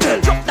 My girl,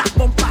 drop that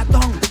bumper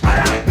down.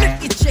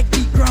 Make it shake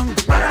the ground.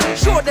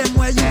 Show them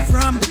where you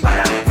from.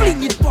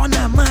 Fling it for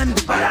a man.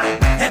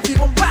 Heavy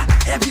bumper,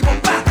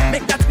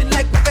 make that spin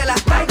like propeller.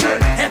 My girl,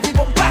 heavy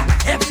bumper,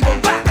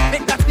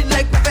 make that spin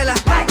like propeller.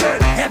 My girl,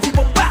 heavy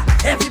bumper,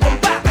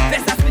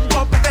 best that spin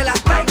for propeller.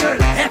 My girl,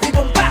 heavy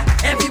bumper,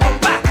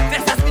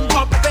 best that spin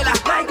for propeller.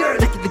 My girl,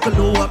 take it little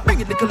lower, bring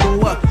it little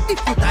lower. If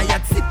you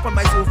tired, sit on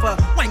my sofa.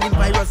 Whining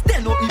virus,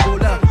 then no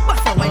Ebola.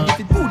 Basta wine, if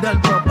it good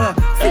and proper.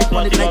 Sit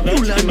on it like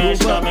cool and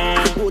over.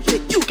 I go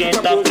take you. Quem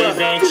tá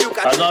presente,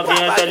 as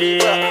novinhas ali,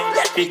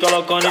 fica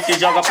loucona e se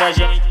joga pra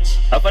gente.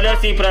 Eu falei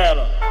assim pra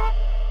ela.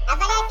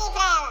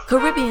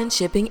 Caribbean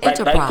Shipping Vai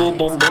Enterprise. com o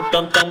bumbum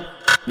tam tam,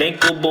 vem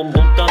com o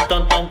bumbum tam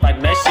tam tam, vai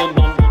mexe o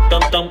bumbum tam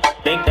tam,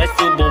 vem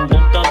desce o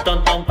bumbum tam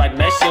tam tam, vai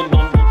mexe o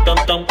bumbum tam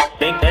tam,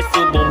 vem desce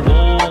o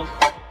bumbum,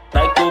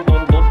 vai com o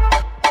bumbum,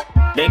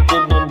 vem com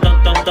o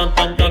bumbum tam tam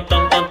tam tam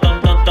tam tam tam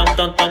tam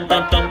tam tam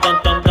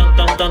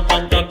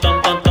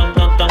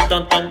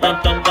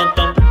tam tam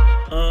tam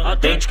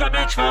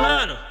autenticamente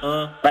falando,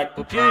 vai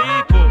copia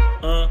aí, pô,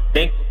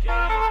 vem,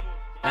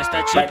 mas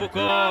tá tipo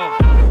com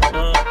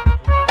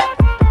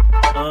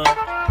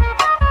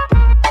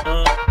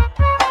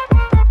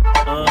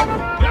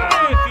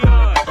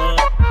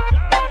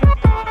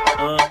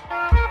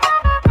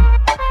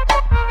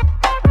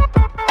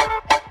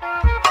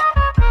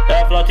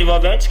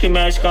que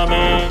mexe com a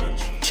mente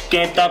de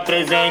quem tá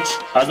presente.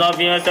 As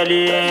novinhas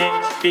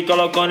salientes, fica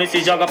loucona e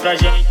se joga pra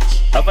gente.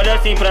 Eu falei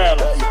assim pra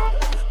ela: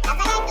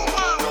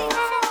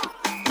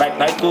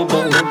 vai com o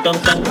bumbum tam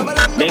tam,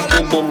 vem com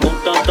o bumbum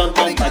tam tam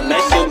tam, vai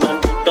mexe o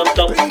bumbum tam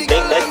tam, vem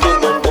mexe o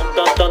bumbum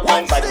tam tam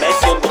tam, vai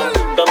mexe o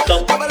bumbum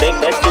tam tam, vem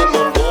mexe o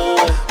bumbum,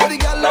 vai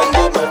com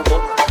o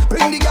bumbum,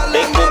 vem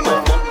com o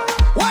bumbum.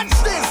 Watch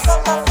this.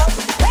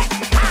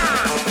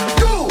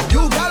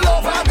 You got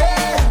love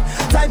again.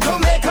 Time to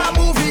make a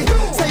movie.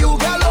 Say you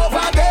got love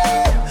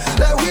again.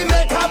 Let we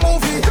make a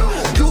movie.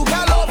 You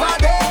got love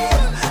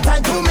again.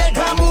 Time to make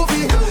a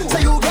movie.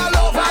 Say you got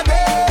love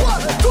again.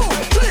 1, 2,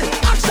 3,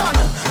 action.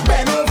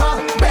 Bend over,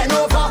 bend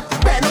over,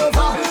 bend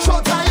over.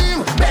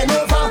 Showtime. Bend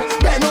over,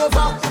 bend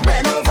over,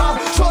 bend over.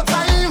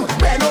 Showtime.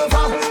 Bend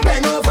over,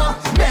 bend over,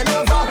 bend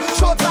over.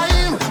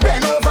 Showtime.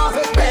 Bend over,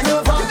 bend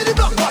over. Give me the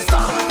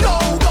blockbuster. No,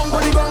 gong,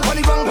 bunny gong,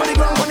 bunny gong, bunny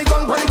gong, bunny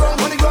gong, bunny gong,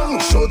 bunny gong.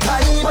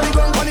 Showtime. Bunny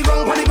gong, bunny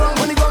gong, bunny gong,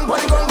 bunny gong,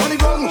 bunny gong, bunny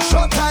gong.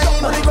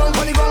 Showtime. Bunny gong,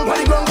 bunny gong,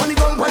 bunny gong, bunny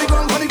gong, bunny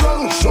gong, bunny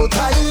gong.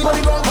 Showtime.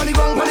 Bunny gong, bunny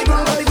gong, bunny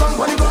gong, bunny gong,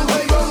 bunny gong,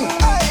 bunny gong.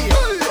 Hey,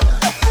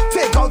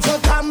 take out your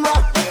camera,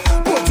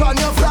 put on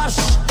your flash,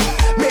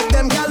 make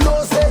them get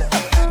lousy.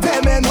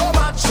 Them ain't no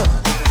match,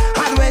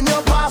 and when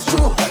you pass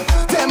through,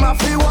 them have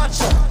to watch.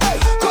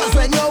 'Cause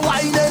when you're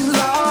whining,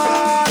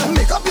 Lord,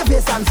 make up your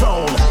face and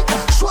frown.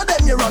 Show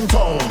them you run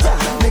town.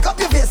 Make up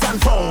your face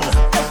and frown.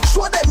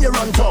 Show them you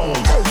run town.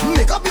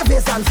 Make up your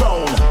face and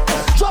frown.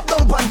 Drop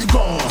down on the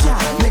ground.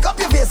 Make up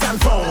your face and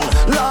frown.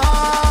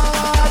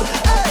 Lord,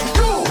 hey,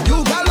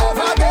 you got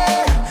love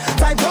again.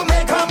 Time to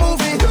make a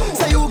movie.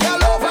 Say you got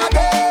love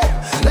again.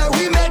 Let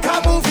we make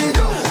a movie.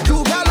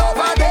 You got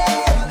love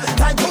again.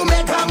 Time to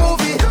make a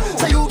movie.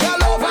 Say you got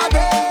love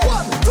again.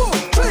 1, 2,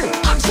 3,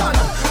 action.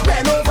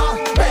 Bend over,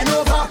 bend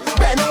over,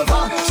 bend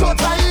over.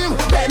 Showtime.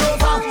 Bend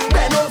over,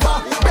 bend over,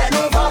 bend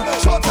over.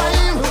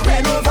 Showtime.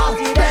 Bend over,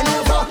 bend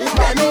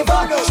over,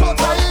 bend over.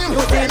 Showtime.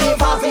 Bend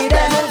over,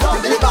 bend over.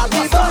 The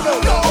body burn.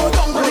 No,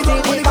 don't put it on,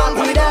 put it on,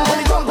 put it on,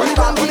 put it on, put it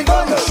on, put it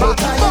on.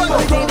 Showtime.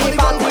 Put it on, put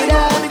it on, put it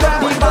on, put it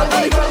on, put it on,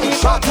 put it on.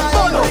 Showtime.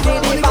 Put it on,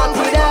 put it on,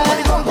 put it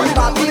on, put it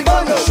on, put it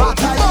on.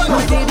 Showtime.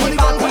 Put it on, put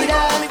it on, put it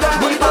on,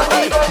 put it on, put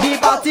it on. The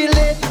party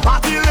lit,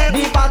 party lit,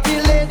 the party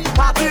lit,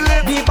 party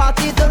lit, the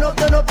party turn up,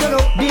 turn up, turn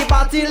up. The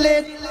party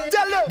lit,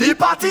 the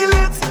party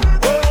lit,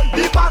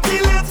 the party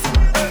lit,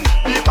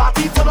 the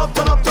party turn up,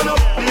 turn up, turn up.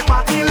 The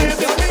party lit.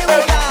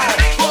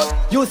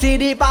 You see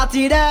the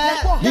party there,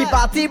 the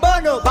party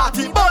burn up,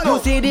 party burn up. You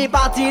see the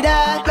party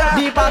there,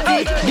 the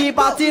party lit,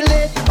 party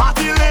lit,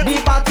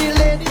 the party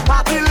lit,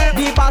 party lit,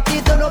 the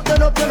party turn up,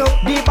 turn up, turn up.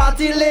 The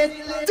party lit,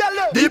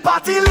 the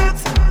party lit,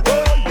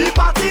 the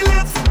party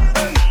lit,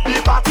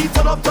 the party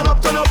turn up, turn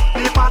up, turn up.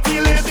 The party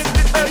lit.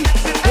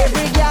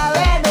 Every girl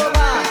and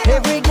over,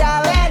 every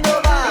girl and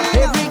over,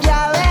 every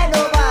girl and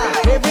over,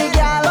 every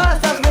girl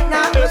wants to spin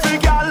now. Every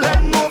girl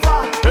and over,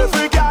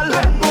 every girl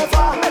and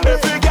over,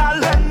 every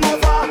girl and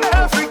over,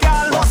 every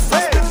girl wants to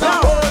spin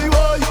now.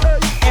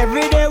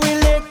 Every day we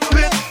lit,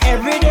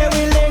 every day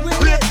we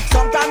lit.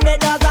 Sometimes they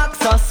does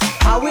ask us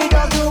how we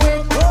does do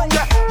it.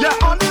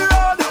 Yeah, on the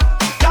road,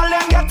 girl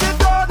them get it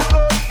done.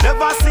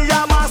 Never see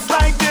a mass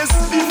like this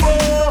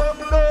before.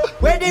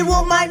 Where the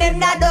woman them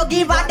not don't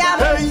give a damn.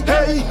 Hey,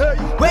 hey, hey.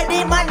 Where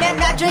the man them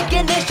not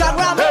drinking this strong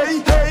rum.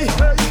 Hey, hey,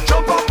 hey.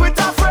 Jump up with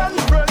a friend,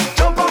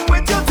 jump up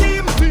with your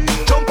team,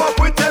 jump up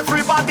with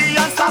everybody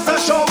and start a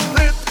show.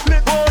 Lit,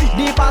 lit, boy.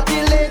 The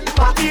party lit,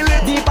 party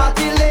lit, the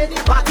party lit,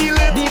 party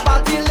lit, the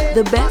party lit.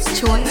 The best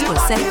choice for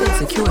safe and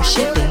secure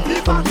shipping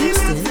from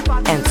Houston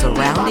and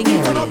surrounding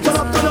areas.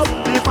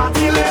 The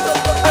party lit.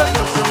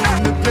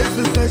 The place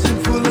is session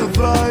full of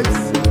vibes.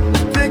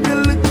 Take a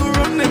look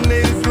around, them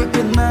ladies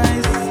looking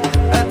nice.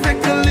 I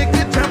take a look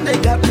at them, they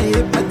got me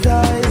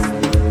hypnotized.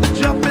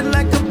 Dropping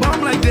like a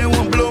bomb, like they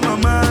won't blow my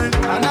mind.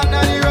 And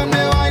under the rum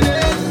they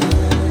whining.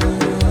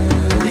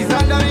 He's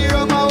under the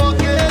rum I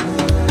walking.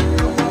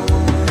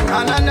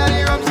 And under the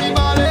rum she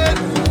balling.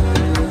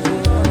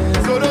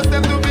 So don't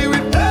step to me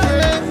with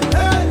hey,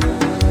 hey.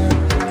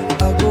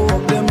 I go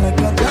up them like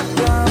a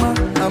jackhammer.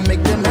 I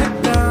make them head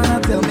down. I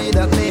tell me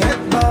that they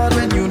head bad.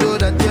 When you know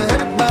that your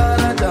head bad,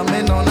 I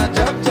jamming on a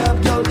jab,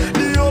 girl.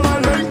 The whole I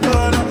like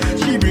that.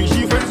 She bring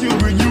she friends, you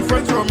bring you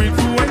friends from it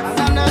to it. And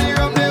under the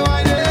rum they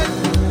whining.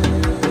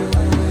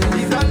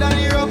 He's under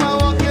the rum I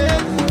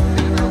walking.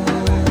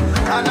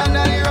 And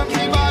under the rum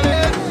she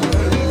balling.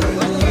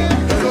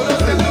 So don't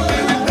step to me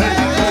with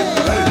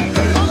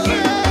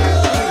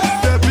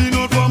Stepping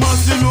out from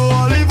us, you know I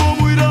live home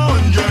with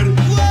 100.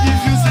 If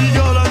you see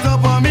girl on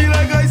top of me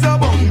like ice a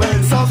bum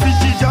bed. Sophie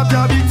she jab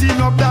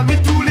beating up that me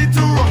too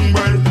little wrong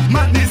bread.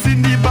 Madness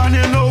in the band,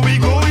 you know we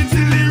going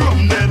till the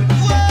rum dead.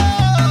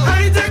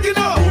 I ain't taking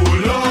no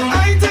hold on.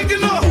 I ain't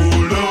taking no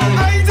hold on.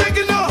 I ain't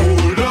taking no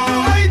hold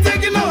on. I ain't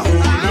taking no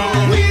hold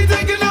on. We ain't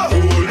taking no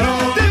hold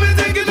on. Them ain't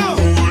taking no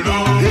hold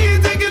on. He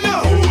ain't taking no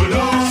hold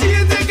on. She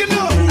ain't taking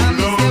no hold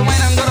on. when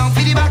I'm go down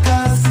for the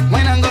backers,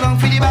 when I'm go down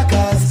for the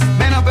backers,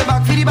 bend up your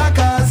back for the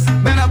backers,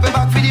 bend up your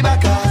back for the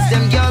backers.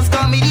 Them girls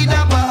call me the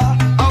dapper,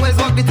 always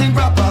walk the thing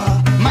proper.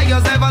 My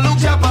girls never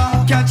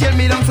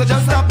so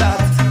just stop that.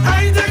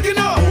 I ain't taking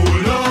no.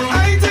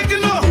 I ain't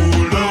taking no.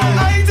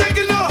 I ain't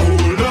taking no.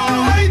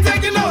 I ain't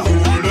taking no.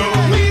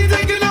 We ain't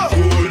taking no.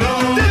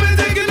 Them ain't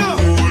taking no.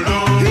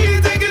 He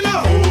ain't taking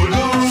no.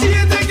 She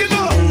ain't taking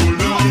no.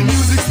 The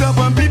music stop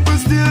and people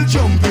still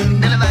jumping.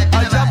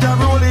 I dropped a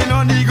rolling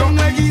on the gong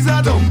like he's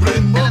a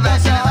dumpling.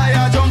 That's a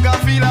higher junk, I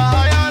feel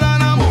higher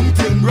than a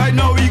mountain. Right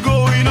now we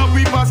going up,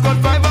 we passed cut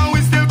 5 and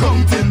we still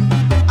counting.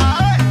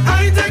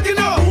 I ain't taking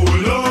no.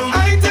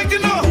 I ain't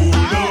taking no.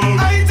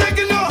 I ain't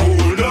taking no.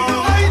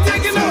 I ain't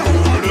taking no.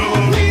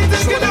 We ain't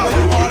taking no.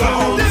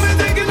 Them ain't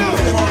taking no.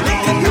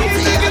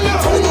 We ain't taking no.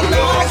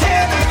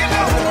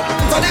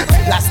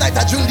 Last night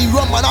I drink the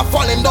rum and I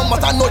falling down,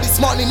 but I know this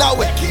morning I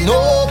waking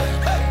up.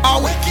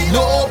 I'm waking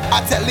up.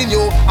 I'm telling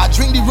you, I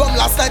drink the rum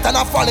last night and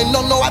I falling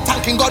down. Now I'm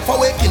thanking God for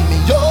waking me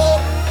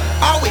up.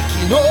 I'm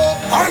waking up.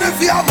 And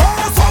if you're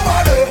more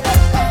somebody,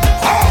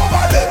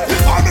 over there.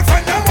 If I'm a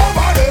friend, them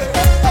over there.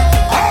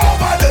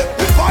 Over there.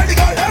 If I the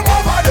girl, them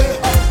over there.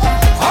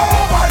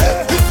 Over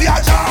there. If you're a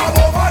job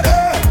over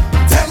there,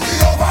 tell me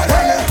over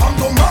there. Come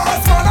to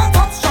Mars, man, a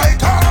top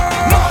striker.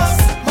 Mars,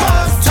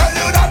 tell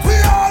you that we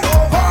all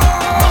over.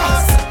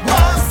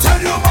 Mars, tell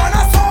you man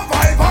a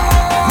survivor.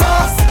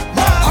 Mars,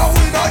 and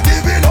we not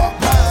giving up.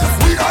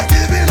 We not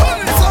giving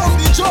up.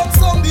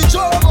 Some the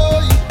job,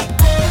 boy.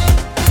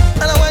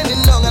 And I'm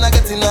winding down and I'm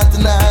getting on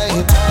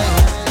tonight.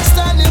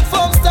 Standing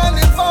firm,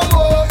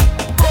 boy.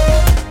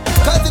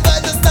 Cause if I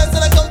just dance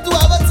and I come to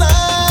have a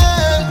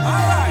time.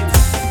 Alright,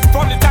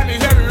 from the time you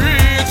hear me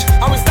reach,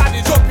 and we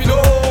started jumping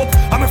up.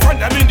 I'm a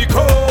friend, I'm in the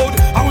code,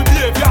 and we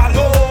behave ya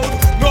load.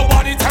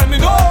 Nobody tell me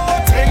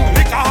nothing,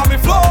 liquor have me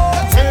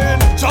floating.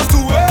 Just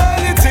do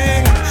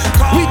anything.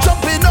 We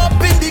jumping up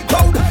in the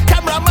crowd,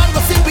 cameraman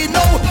go see we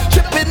know.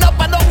 Tripping up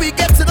and now we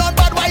getting on,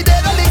 but why they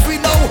don't leave we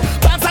know.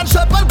 Pants and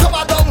shirt will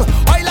cover down,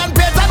 oil and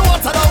paint and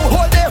water down.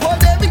 Hold day,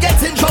 we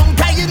getting drunk,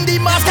 I in the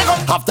mask.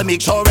 Have to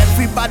make sure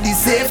everybody's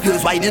safe,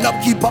 girls winding up,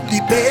 keep up the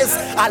pace.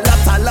 A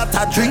lot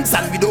of drinks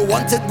and we don't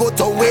want it go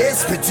to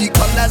waste. Pretty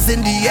colors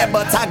in the air,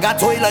 but I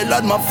got oil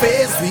on my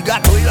face. We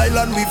got oil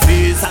on we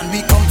face, and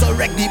we come to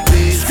wreck the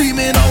place.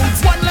 Screaming out,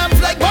 one lamp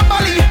like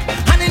Bobali,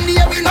 and in the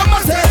air we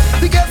number say.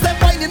 The girls they're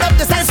winding up,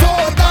 this is so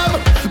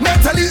dumb.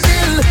 Mentally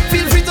ill,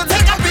 feel free to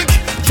take a pic.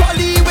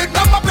 Trolley with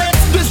number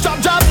plates. This job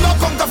no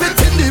counterfeit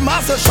in the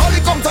master, surely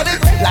come to it.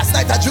 Last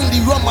night I drink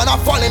the rum and I'm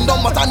falling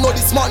down, but I know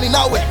this morning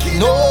I'm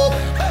waking up.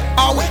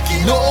 I'm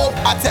waking up.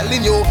 I'm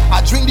telling you,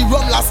 I drink the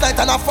rum last night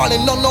and I'm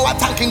falling down. Now I'm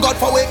thanking God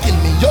for waking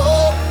me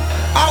up.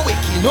 I'm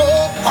waking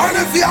up. And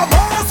if you're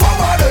more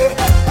somebody,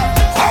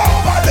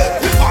 over there.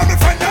 If I'm a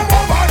friend, them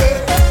over there.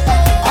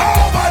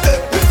 Over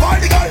there. If I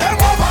the girl, them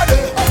over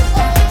there.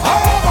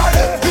 Over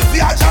there. If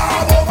you're a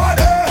job over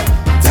there,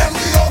 tell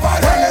me over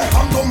there.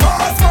 I'm the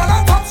Mars, man,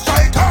 a top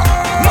striker.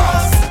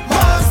 Mars,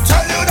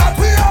 tell you that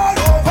we all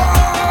over.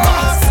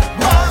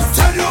 Mars,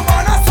 tell you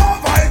man a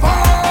survivor.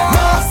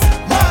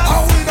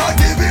 And we not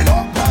giving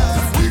up.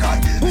 We not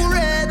giving up.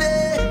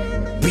 Ready?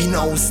 We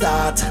now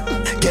start.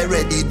 Get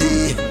ready,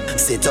 day.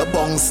 Set a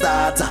bong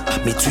start.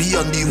 Me three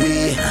on the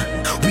way.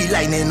 We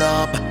lining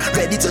up,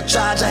 ready to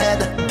charge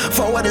ahead.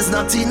 Forward is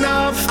not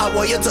enough. I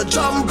want you to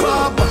jump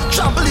up,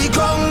 trample the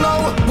ground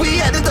now. We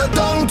headed to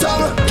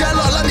downtown. Girl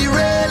all on the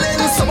railing.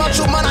 So much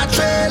woman are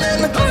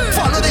trailing.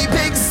 Follow the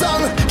big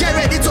song. Get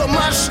ready to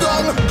mash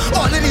down.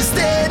 All in the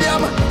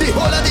stadium, the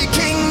whole of the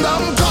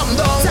kingdom. Come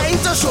down. Time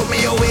to show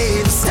me your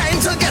waves. Time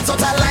to get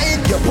out of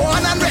line. You're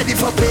born and ready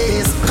for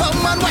pace.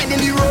 Come and wind in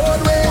the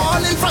roadway.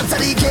 All in front of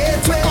the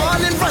gateway.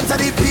 All in front of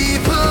the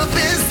people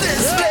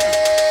business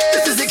place.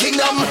 This is the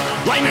kingdom.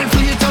 Wine and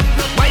free it up.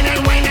 Wine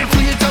and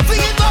free it up.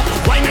 Free it up.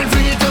 Wine and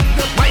free it up.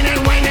 Wine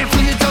and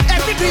free it up.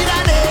 Every beat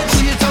and edge.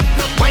 Free it up.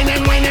 Wine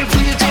and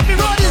free it up. Every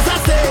road is a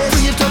stage.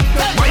 Free it up.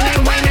 Wine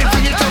and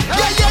free it up.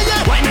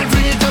 Yeah. Wine and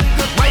free it up.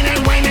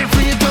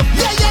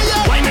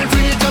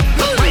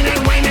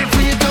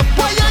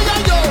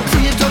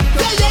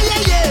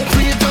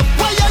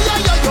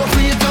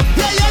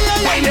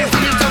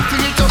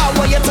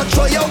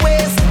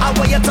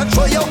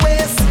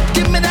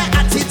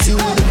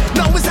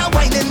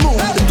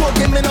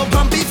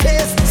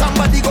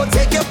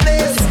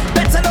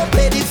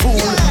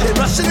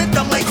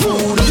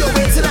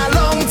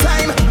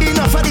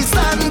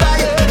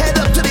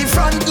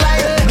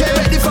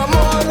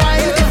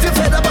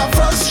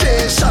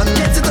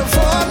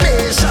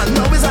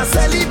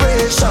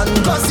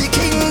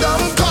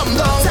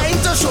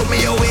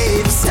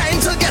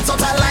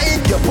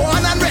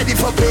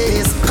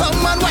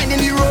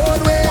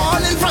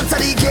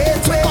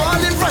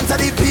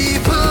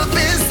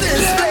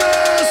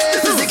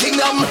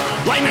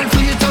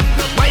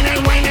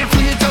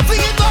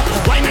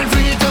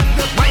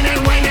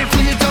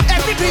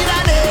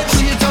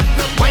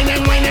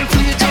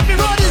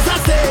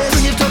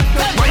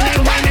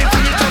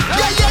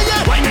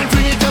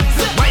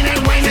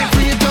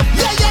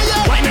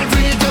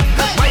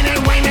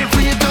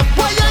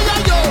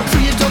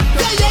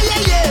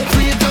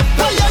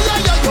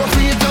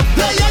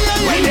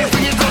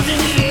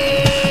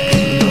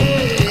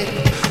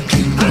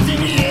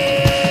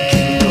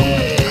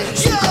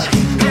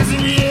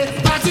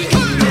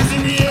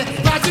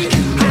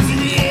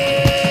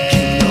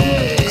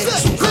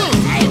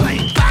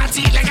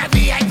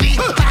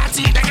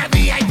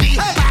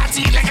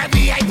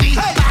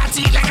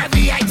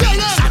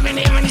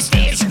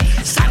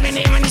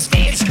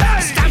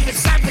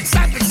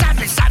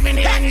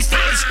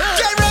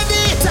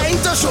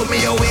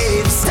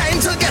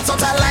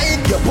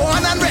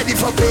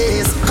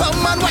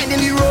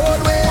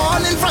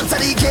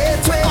 front of the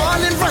gateway,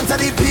 all in front of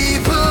the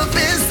people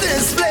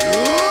business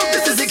place.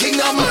 This is the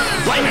kingdom.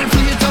 Wine and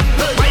free it up,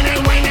 wine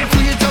and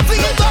free it up,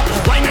 free it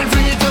up, wine and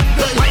free it up,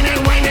 wine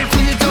and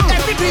free it up.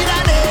 Every beat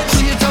I need,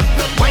 free it up,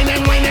 wine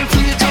and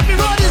free it up. Every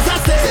road is a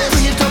say,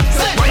 free it up,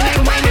 wine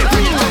and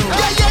free it up.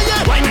 Yeah, yeah,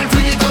 yeah. Wine and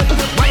free it up,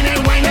 wine and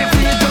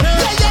free it up.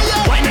 Yeah, yeah,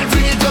 yeah. Wine and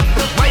free it up,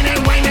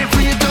 wine and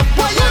free it up.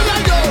 Why yeah,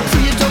 yeah, yeah.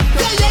 Free it up,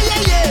 yeah, yeah,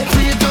 yeah, yeah.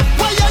 Free it up,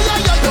 why yeah, yeah,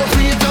 yeah, yeah.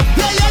 Free it up,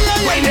 yeah, yeah, yeah,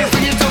 yeah. Wine and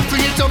free it up,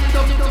 free it up.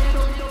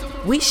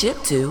 We ship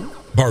to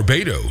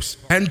Barbados,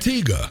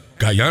 Antigua,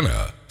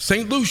 Guyana,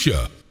 St.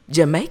 Lucia,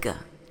 Jamaica,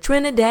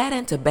 Trinidad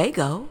and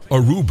Tobago,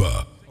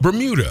 Aruba,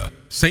 Bermuda,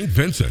 St.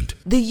 Vincent,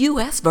 the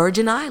U.S.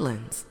 Virgin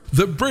Islands,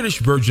 the British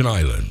Virgin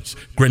Islands,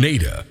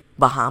 Grenada,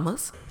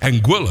 Bahamas,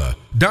 Anguilla,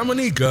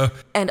 Dominica,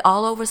 and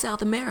all over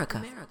South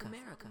America.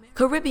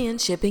 Caribbean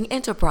Shipping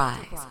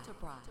Enterprise,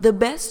 the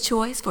best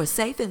choice for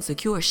safe and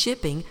secure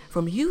shipping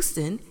from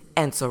Houston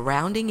and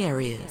surrounding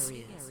areas.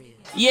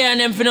 Yeah, and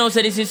them for now,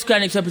 so this is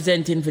Chronixx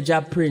representing for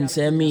Jah Prince,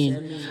 I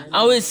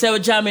always say we're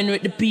jamming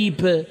with the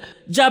people.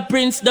 Jah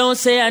Prince don't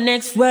say our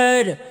next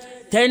word.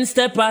 10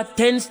 step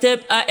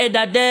ahead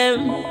of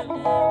them.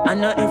 I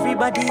know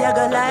everybody I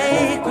go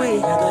like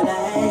we,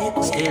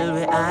 still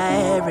we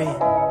irie.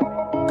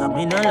 Come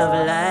in no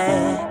love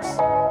likes,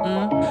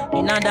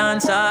 in a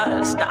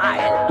dancehall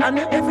style. I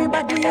know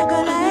everybody I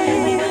go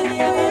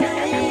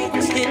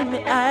like, still we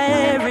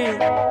irie.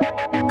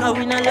 Cause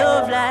we no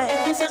love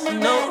likes,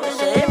 no.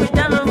 So every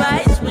time I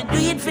rise, we do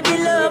it for the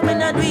love, we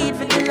not do it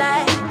for the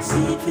likes. Do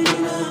it for the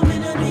love, we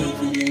not do it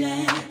for the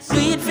likes. Do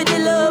it for the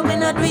love, we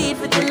not do it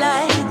for the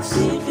likes. Do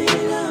it for the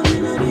love, we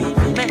not do it for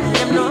the likes. Make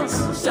them know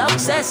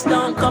success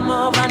don't come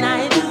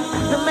overnight.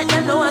 Don't make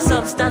them know a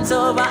substance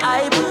over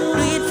hype. Do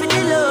it for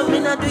the love, we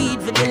not do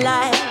it for the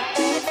likes.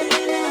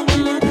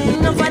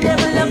 Enough of them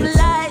love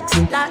likes,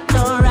 that's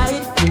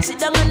alright. Sit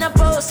down on a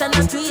post and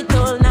a tweet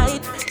all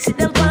night. See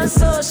them on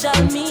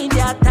social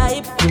media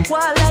type.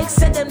 While like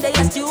said them they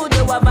a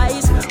studio a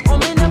vice. Oh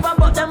me never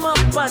bought them up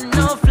on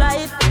no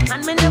flight.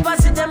 And me never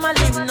see them a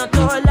live no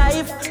tour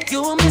life.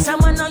 You miss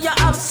someone now you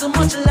have so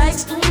much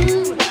likes.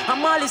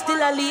 I'm always still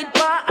a lead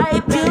by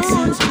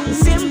iTunes.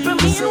 Simple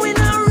mean we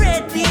not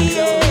ready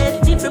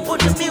yet. If we put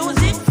the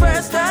music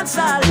first, that's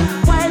all.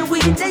 While we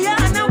they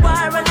on a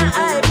war and a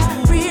hype.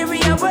 Free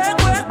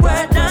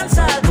work, dance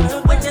all.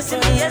 When you see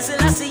me, yes,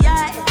 I see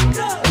I.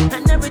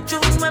 And every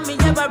tune when me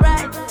ever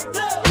write.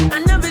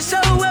 And every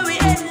show where we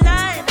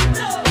headline.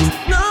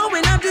 No,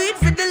 we not do it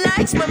for the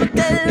likes, but we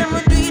tell them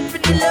we do it for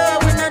the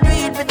love. We not do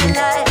it for the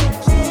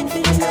likes.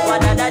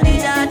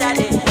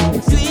 Wa-da-da-dee-da-da-dee.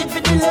 Do it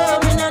for the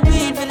love, we not do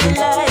it for the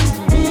likes.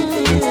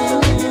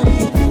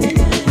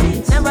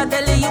 Never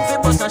tell you if you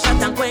bust no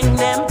shot and quench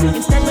them.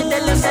 Instead we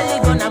tell you sell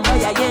it gun and buy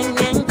a yen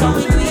yen.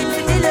 Cause we do it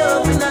for the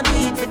love, we not do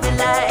it for the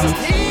likes.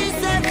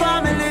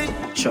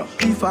 Sure.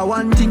 If I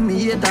want thing, me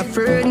hate a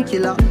fern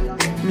killer.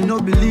 Me no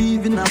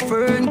believe in a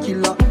fern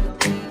killer.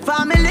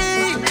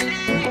 Family,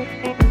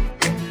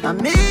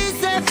 and me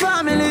say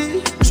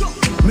family.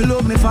 Me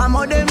love me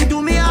family, them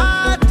to me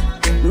heart.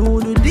 Me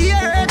would do the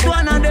earth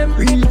one of them.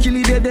 Real kill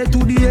it dead to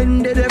the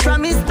end, dead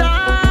from me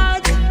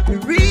start. Me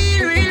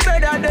real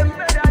better them.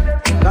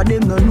 Cause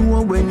them no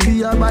know when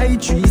we a buy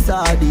 3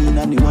 sardines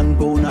and the 1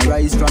 pound of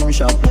rice from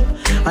shop.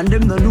 And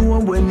them no know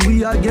when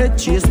we a get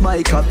chased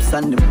by cops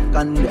and them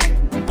can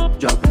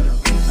drop.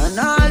 And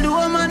all the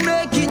woman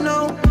make it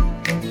now.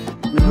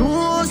 Me know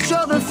how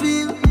struggle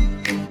feel.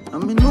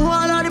 And me know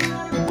all of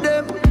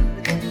them.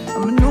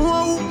 And me know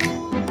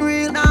how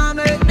real. Now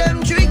make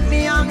them trick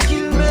me and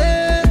kill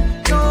me.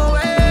 No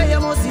way, you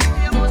must see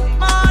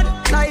mad.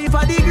 Life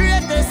are the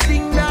greatest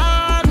thing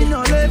that me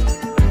no left.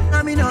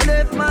 And me no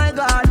left, my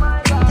God.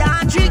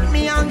 Can't trick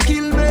me and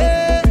kill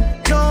me.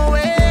 No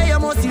way, you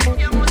must see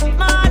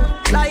mad.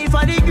 Life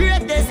are the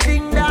greatest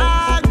thing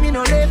that me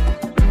no left.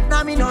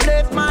 And me no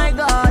left, my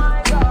God.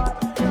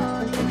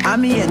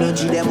 And me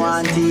energy them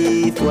want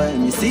it.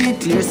 When you see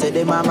it clear, say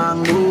them a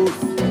mango.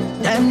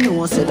 Them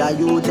know say that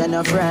youth and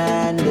a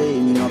friend. They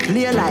me no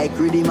play like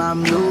rhythm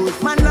and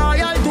blues. Man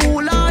loyal, too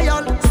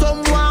loyal.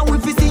 Someone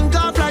with his sink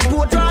off like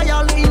poor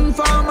trial.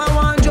 Informer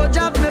want judge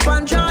up me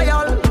pan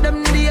trial.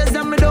 Them days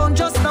them me don't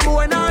trust no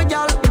boy nor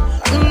girl.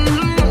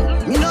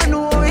 Me no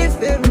know if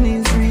heaven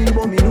is real,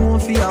 but me know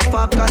if a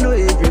fuck I know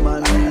every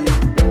man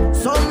real.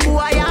 Some boy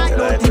I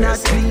don't in a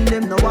screen.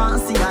 Them no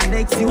want see a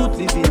next youth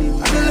living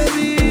in.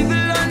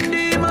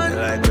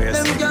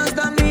 Them can't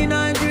stand me in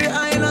a grey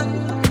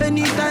island.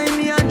 Anytime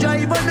me a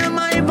drive on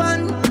my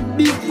van,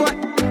 big foot,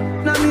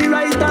 now me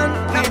right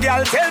hand. Now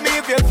girl, tell me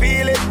if you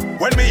feel it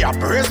when me a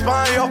brace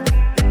on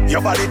you.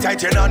 Your body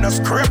tight, you know no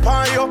scrape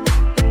on you.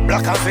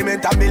 Black and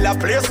cement and me a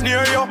place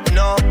near you.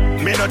 No,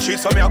 me no cheat,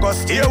 so me a go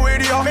stay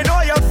with you. Me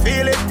know you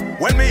feel it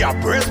when me a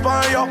brace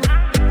on you.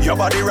 Your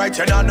body right,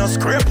 you know no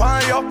scrape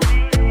on you.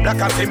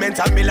 Black and cement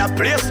and me a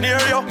place near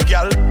you.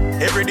 Girl,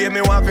 every day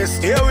me want to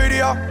stay with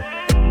you.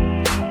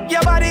 Yo,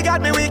 your body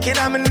got me weak in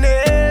my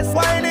knees.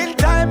 Whining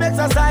time,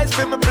 exercise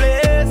for my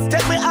place.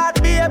 Take me out,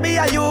 baby,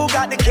 and you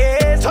got the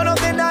case. Turn up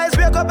the nights,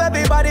 wake up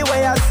everybody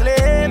where you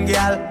sleep.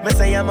 Girl, me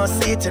say I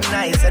must see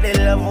tonight. Say they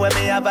love when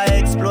me have a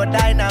explode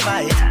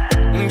dynamite.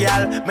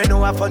 Girl, me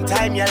know a fun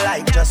time you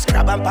like. Just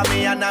grab and pa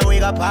me and now we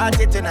got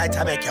party tonight.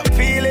 I make you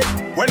feel it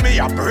when me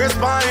a brace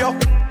on you.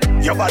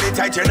 Your body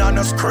tight, you know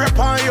no scrape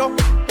on you.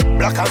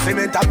 Black and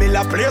cement and mill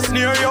a place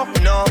near you.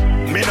 No,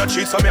 me no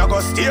cheat, so me a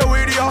go stay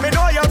with you. Me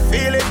know you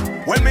feel it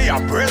when me a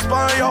brace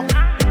on you.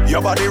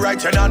 Your body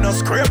right, you know no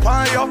scrape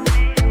on you.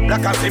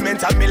 Black and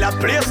cement and mill a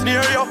place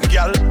near you.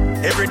 Girl,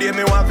 every day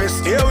me want to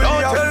stay with you.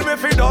 Don't tell me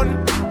if you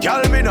done.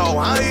 Girl, me no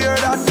want hear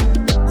that.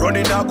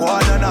 Running a go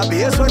on and a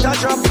bass with a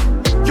drop.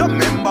 You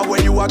remember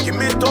when you a give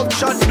me top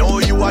shot? Now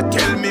you a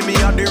tell me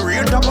on the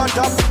real top of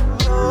top.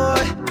 Oh,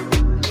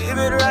 give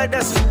it right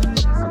there.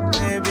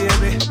 Hey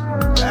baby,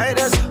 right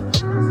there.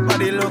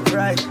 Body look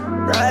right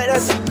there.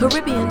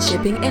 Caribbean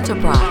Shipping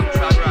Enterprise.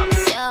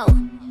 Yo,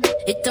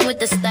 hit them with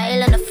the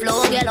style and the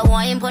flow. Girl, I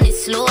wine pon it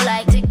slow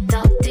like tick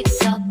tock, tick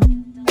tock.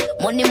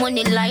 Money,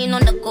 money line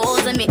on the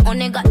goals, and me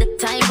only got the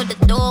time for the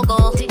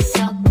doggo. Tick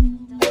tock.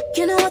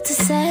 You know what to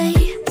say.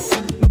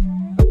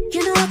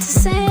 You know what to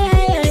say.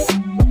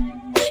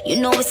 You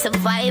know it's a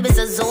vibe, it's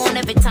a zone.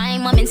 Every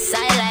time I'm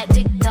inside like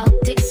tick tock,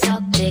 tick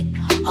tock, tick.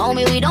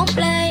 Homie, we don't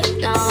play,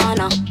 no,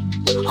 no.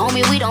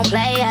 Homie, we don't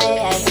play,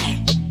 ay, ay.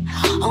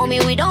 Homie,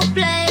 we don't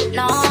play,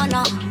 no,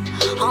 no.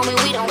 Homie,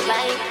 we don't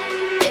play,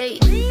 hey.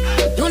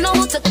 You know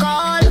who to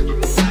call.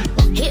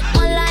 Hit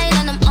my line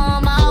and I'm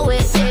on my way,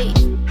 hey.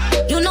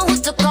 You know who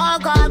to call,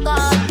 call,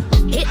 call.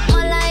 Hit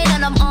my line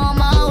and I'm on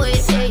my way,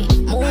 hey.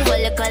 Move a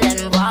little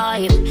and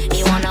vibe.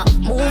 You wanna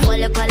move a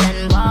little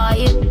and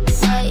vibe.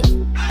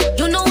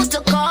 You know what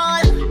to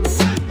call.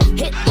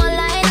 Hit my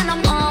line and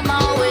I'm on my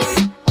way.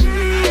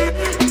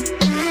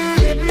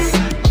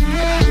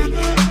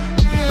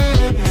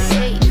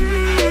 Hey.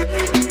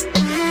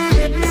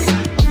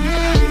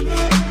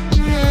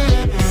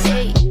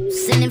 Hey.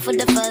 Singing for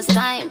the first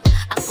time.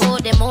 I pull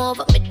them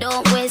over, but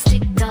don't waste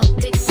tick-tock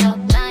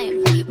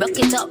time. Rock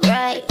it up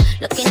right,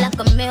 looking like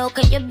a milk.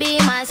 Can you be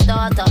my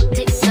starter?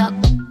 Tick-tock.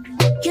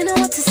 You know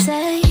what to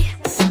say.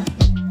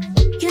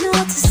 You know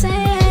what to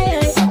say.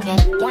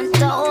 One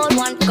to hold,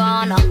 one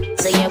corner.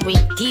 So yeah, we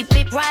keep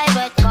it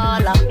private,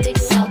 caller. Tick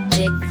tock,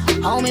 tick.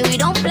 Homie, we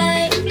don't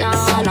play, no,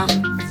 no.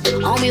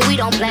 Homie, we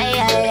don't play,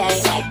 ay,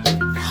 ay, ay.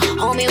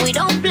 Homie, we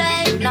don't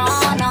play, no,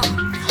 no.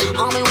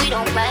 Homie, we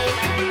don't play,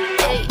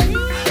 hey.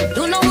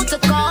 You know who to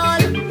call.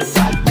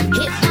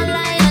 Hit my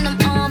line and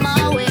I'm on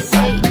my way,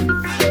 hey.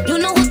 You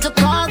know who to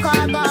call,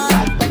 call, call.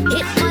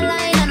 Hit my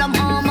line and I'm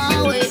on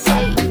my way,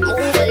 hey. Move a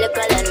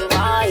little and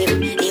vibe.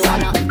 You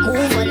wanna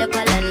move a little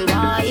and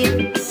vibe.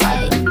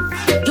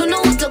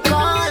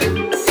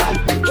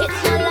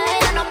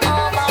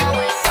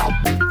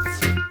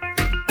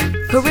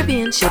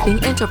 Caribbean Shipping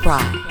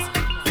Enterprise.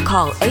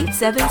 Call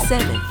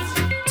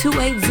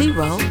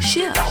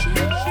 877-280-SHIP.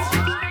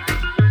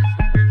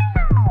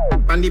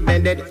 On the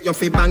bed, you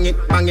feel bang it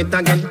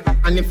again.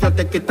 And if you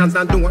take it as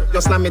a door,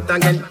 you slam it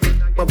again.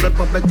 Bubble,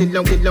 bubble, till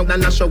long,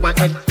 than a shower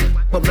head.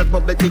 Bubble,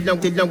 bubble, till long,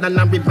 than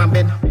a river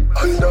bed.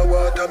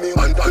 Underwater me,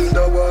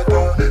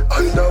 underwater,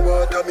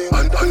 underwater me,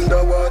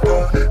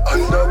 underwater,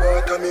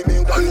 underwater me,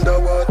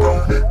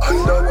 underwater,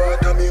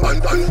 underwater me,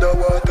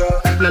 underwater.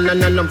 La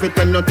love it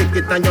when you take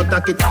it and you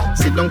take it.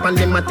 Sit down pan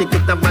the matic,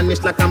 it a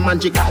vanish like a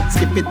magic.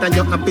 Skip it and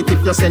you happy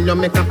if you sell, you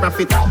make a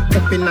profit.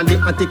 Up in the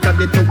attic of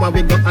the tower,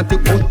 we go at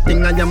it. Good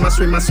thing I am a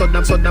swimmer, so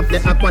that play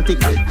aquatic.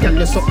 Girl,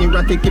 you so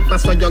erratic, if I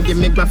saw you give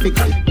me graphic.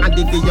 I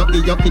dig you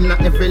in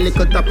every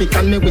little topic.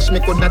 And me wish me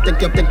coulda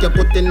take you,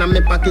 put in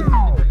my pocket.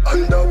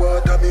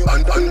 Underwater me,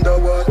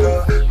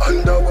 underwater,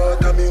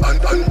 underwater me,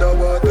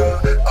 underwater,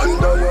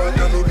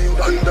 underwater me,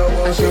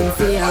 underwater.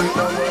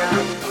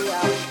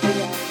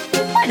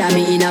 Whether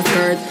me in a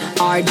skirt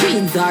or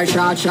jeans or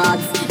short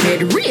shorts,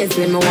 head raise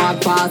when me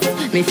walk past.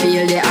 Me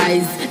feel the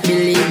eyes,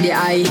 believe the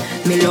eye.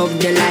 Me love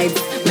the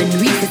lights, me do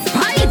it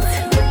despite.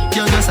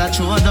 You're just a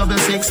true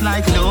 66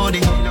 like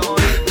loading.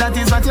 That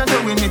is what you're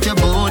doing with your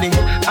body.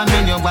 And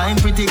when you're wine,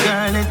 pretty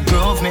girl, it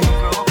drove me.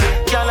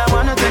 Girl, I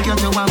wanna take you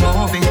to a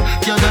movie.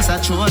 You're just a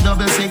true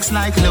 66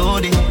 like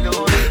loading.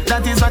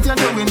 That is what you're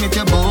doing with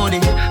your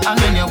body. And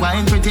when you're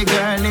wine, pretty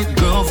girl, it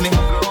drove me.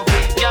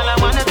 Girl, I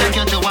wanna take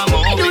you to a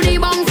movie. I do the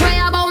bounce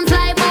fire, bounce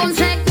like bounce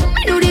check.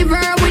 I do the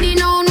verb with the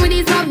noun with the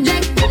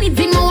subject.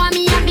 Anything more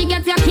me happy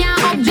get you can't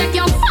object.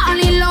 You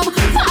fall in love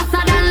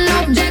faster than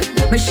love jet.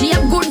 But she a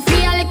good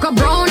feel like a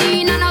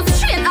brownie and a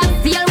straight as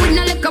steel with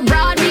no like a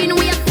broadbean.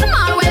 We a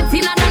small well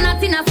thinner than a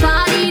thinner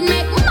sardine.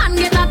 Make man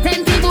get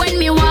attentive when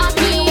me walk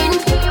in.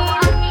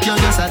 You're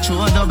just a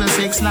true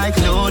 66 like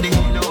loading.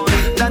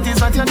 That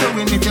is what you're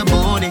doing with your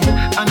body.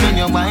 And when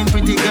you're wine,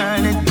 pretty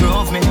girl, it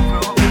drove me.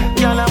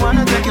 Girl, I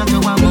wanna take you to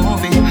a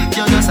movie.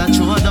 You're just a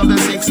true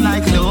 66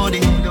 like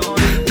loading.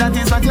 That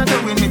is what you're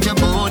doing with your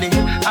body.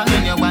 And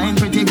when you're wine,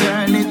 pretty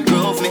girl, it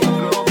drove me.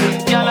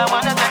 Girl, I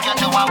wanna take you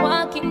to a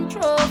walking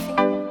trophy.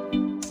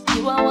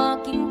 You a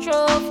walking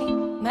trophy.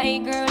 My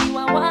girl, you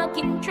a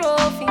walking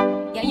trophy.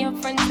 Yeah, you're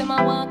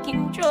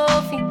walking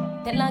trophy.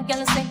 Tell a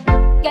girl say,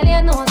 girl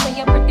you know say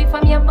you're pretty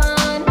from your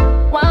band.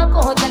 Walk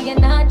out, girl you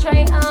not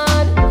try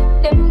hard.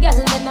 Them girl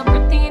they not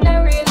pretty in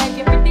a real life.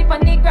 You're pretty pon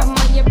the gram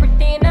and you're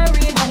pretty in a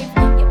real life.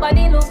 Your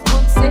body look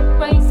good, set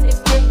right,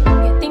 set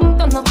right. Your thing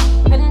turn up,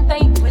 well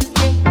tight, well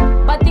straight.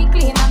 Body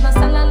clean and a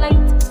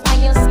cellulite,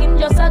 and your skin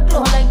just a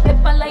glow like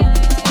pepper light.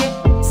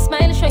 Yeah.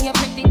 Smile show you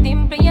pretty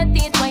dimple, your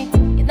teeth white.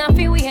 You not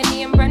feel weird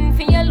name brand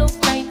for your look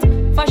right.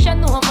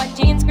 Fashion over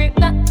jeans grip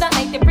that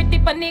night. You're pretty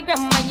pon the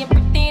gram and you're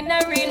pretty in a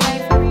real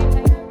life.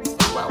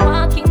 You a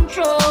walking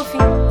trophy.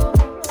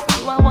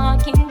 You a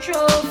walking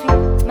trophy.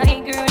 My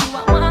girl, you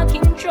a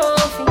walking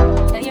trophy.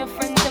 Tell your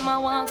friends them a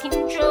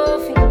walking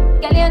trophy.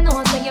 Girl, you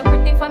know say you're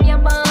pretty from your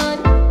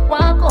band.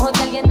 Walk out,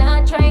 girl, you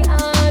not try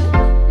hard.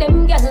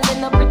 Them girl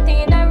they not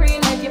pretty in a real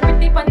life. You're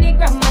pretty pon the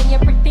gram and you're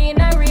pretty in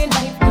a real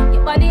life.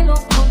 Your body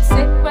look good,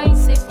 set right,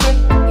 set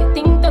right. Your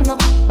thing turn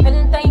up, well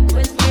tight,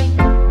 well straight.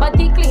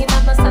 Body clean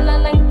and a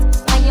cellulite,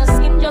 and your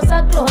skin just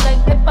a glow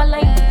like pepper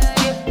light.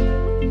 Yeah.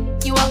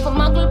 You have a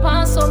muggle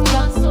pan some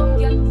girl.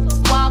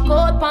 Walk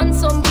out pan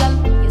some girl.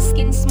 Your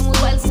skin smooth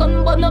while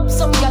sun burn up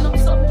some girl.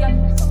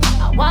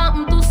 I want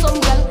 'em to some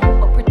girl,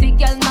 but pretty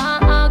girl nah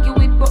argue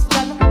with broke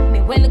girl.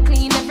 Me well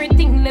clean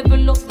everything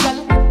level up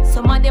girl.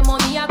 Some of them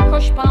money I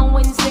crush pan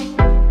Wednesday,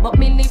 but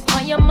me live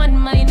on your man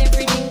mind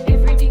every day,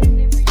 every day.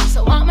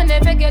 So want me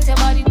never get your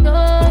body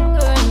done,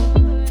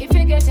 girl. If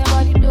you get your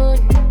body done,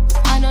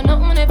 I know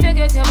nothing if you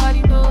get your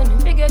body done.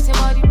 If you get your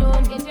body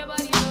done, get your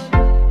body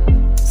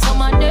done.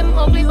 Some of them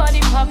ugly body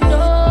pop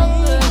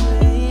done, girl.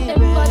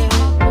 Them body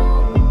pop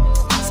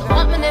done. So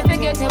want me never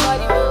get your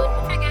body done.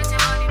 If you get your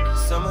body done.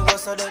 Some of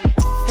us are done.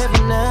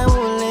 Every night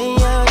we'll lay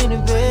out in the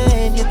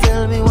bed. You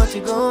tell me what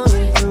you're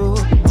going through.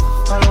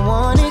 All I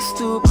want is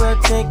to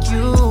protect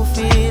you.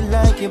 Feel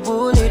like you're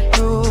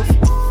bulletproof.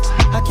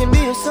 I can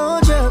be a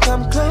soldier,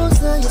 come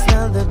closer. You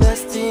smell the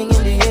best thing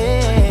in the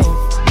air.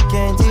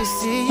 Can't you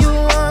see you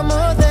are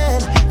more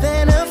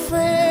than a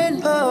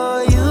friend?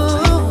 Oh, you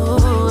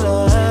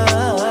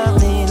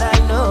love me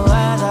like no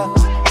other.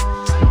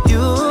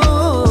 You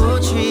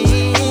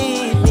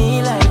treat me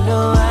like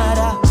no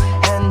other.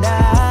 And I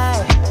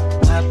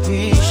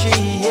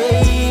appreciate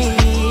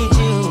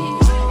you.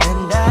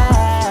 And I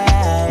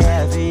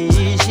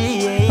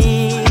appreciate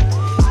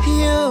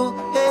you.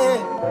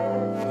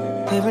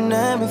 Yeah. Every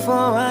night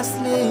before I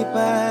sleep,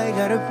 I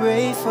gotta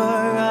pray for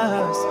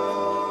us.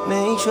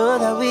 Make sure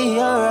that we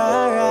are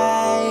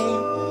alright.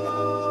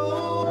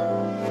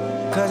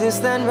 'Cause you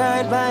stand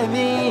right by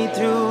me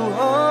through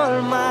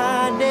all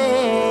my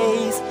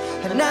days.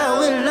 And I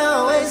will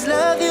always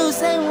love you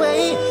same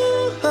way.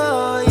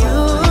 Oh, you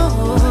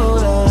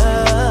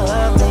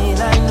love me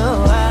like no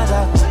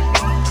other.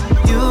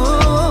 You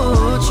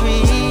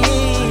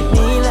treat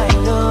me like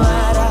no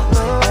other.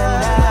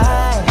 And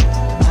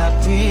I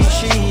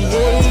appreciate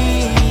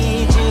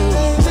you.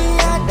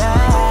 And I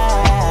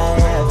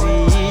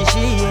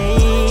appreciate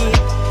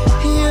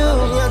you.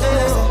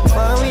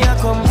 Where we are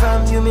come from,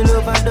 you me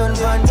love and done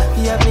one.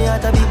 You have me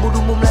heart a big boom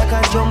boom like a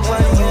jump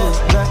on you.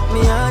 Got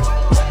me heart,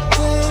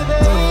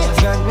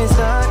 got me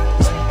start.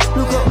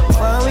 Look up,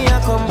 where we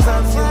are come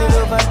from, you me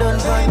love and done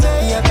one.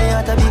 You have me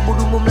heart a big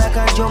boom boom like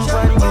a jump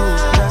on you.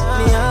 Got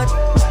me heart,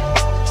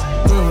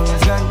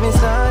 got me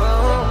start.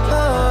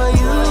 Oh,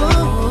 you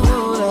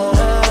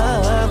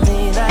love me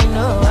like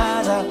no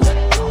other.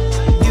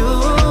 You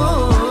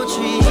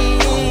treat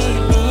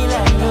me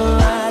like no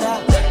other.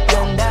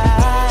 And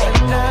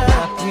I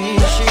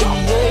appreciate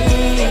you.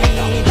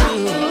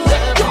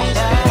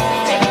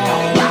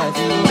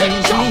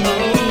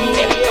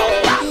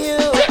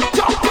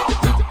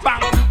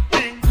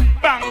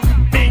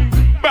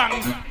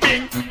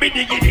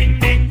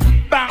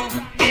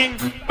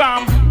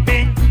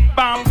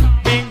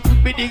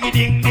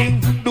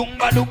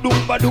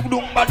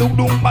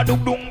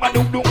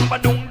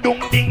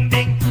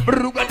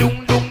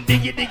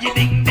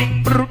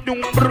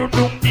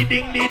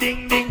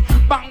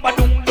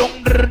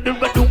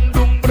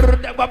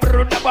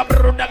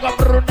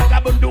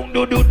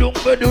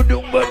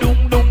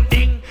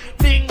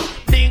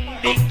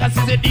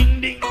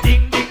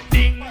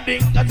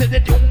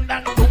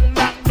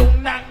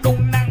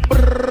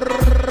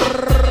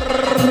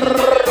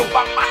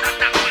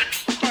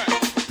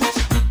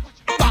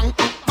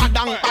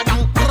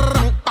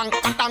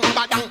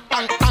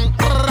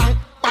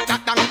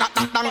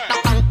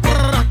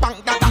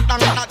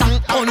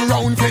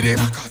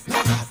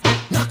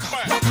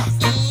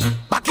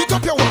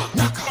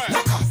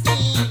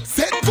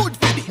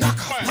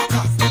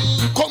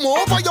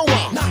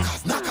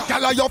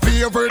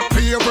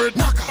 Favorite.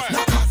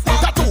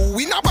 Tattoo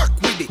in a back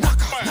with it.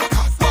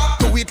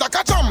 Do it like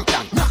a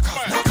champion.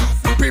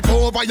 Prep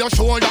over your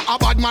shoulder, a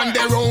bad man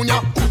there round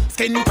ya.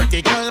 Skin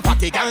pretty girl,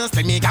 fatty girl,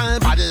 slimmy girl,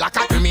 bad like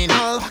a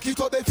criminal. Back it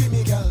up, baby,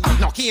 me girl.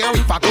 No care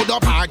if I go to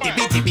party,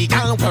 bitty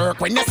girl. Work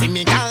when you see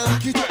me, girl.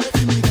 Back it up,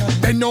 baby, me girl.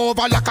 Bend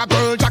over like a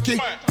girl, Jackie.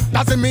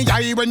 That's in me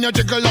eye when you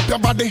jiggle up your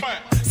body.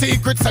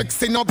 Secret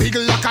sexy, no big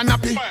like a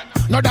nappy.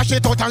 No dash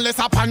it out unless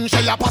a pan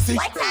shell a pussy.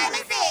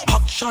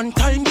 Action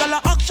time, girl,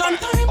 action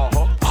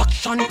time.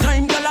 Action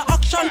time, girl,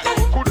 action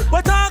time.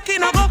 We're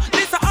talking about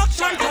this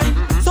action time.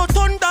 So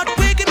turn that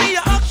way, give me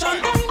your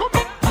action time.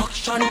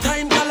 Action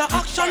time, girl,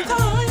 action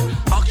time.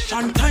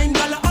 Action time,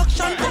 girl,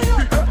 action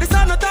time. This is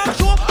not talk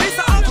show, this is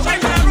action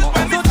time.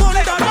 So turn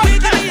that way,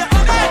 give me your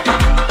action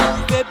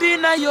time. Baby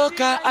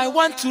Nayoka, I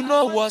want to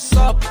know what's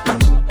up.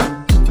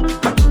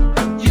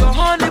 Your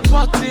honey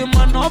pot,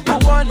 my number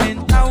one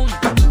in town.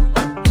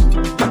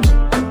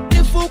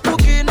 If you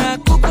cooking, I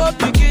cook up,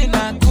 begin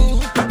I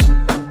cook.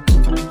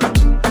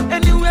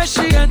 Anywhere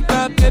she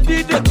enter,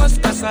 baby, they cause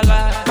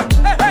casala.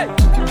 Hey, hey.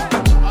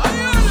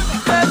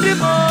 Baby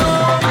mo,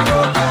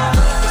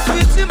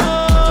 sweetie mo,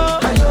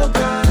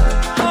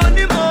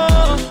 honey mo,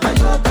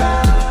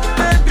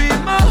 baby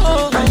mo,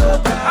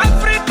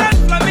 African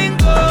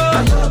flamingo,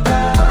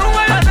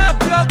 Rwanda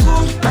pioku,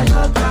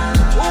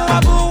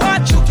 Uwabu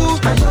wachuku,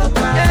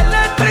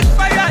 electric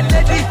fire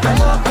lady,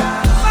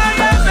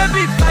 fire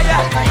baby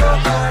fire,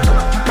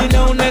 you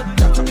know neck,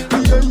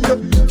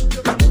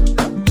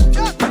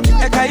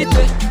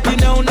 ekaite, you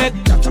know neck.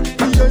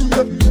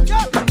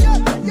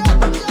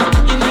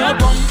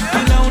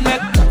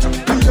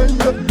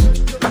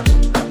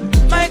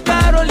 My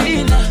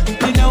Carolina,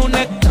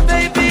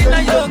 baby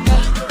Nayoka,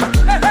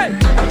 hey, hey.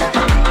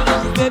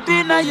 Baby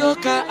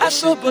Nayoka,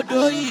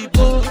 Ashobodo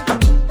Ibo,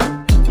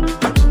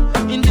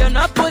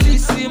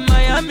 Indianapolis,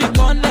 Miami,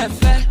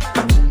 Conefe,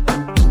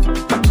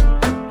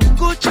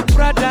 Gucci,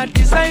 Prada,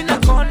 designer,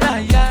 corner,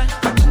 yeah.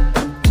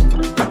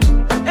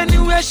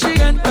 Anywhere she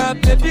enter,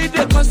 baby,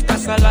 they cause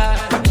casala.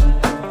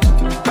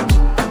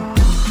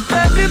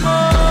 Baby mo,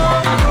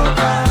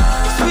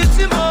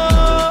 sweetie mo,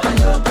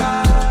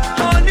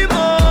 honey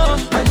mo,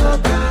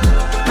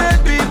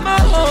 baby mo,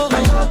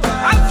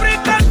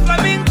 African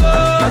flamingo,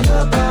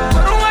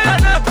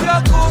 Rwanda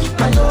pioku,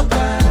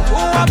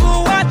 Uwabu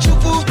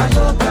wachuku,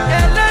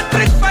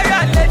 electric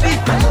fire lady,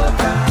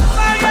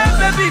 fire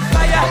baby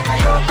fire,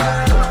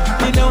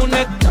 you know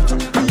neck,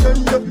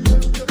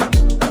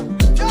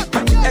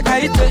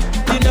 ekaite,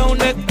 you know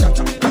neck.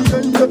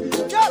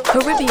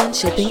 Caribbean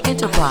Shipping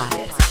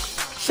Enterprise.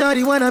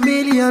 Shawty want $1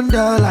 million.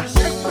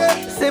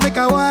 Say make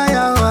a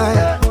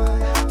wire.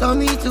 Tell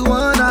me to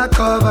wanna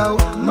cover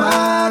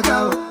my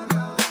girl.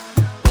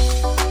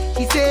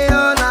 He say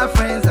all our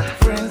friends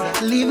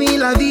are living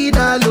la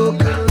vida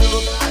loca.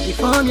 And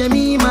for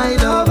me, my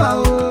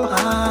lover. Oh,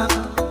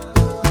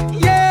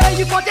 yeah,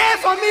 you for there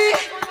for me.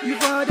 You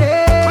for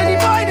there. When the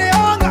boy they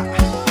hunger,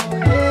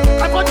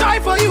 I for try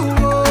for you.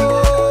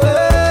 Oh,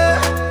 yeah.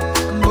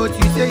 But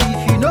you say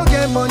if you don't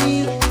get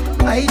money,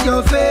 hide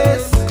your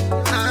face.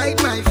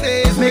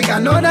 Make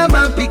another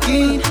man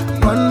picking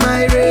on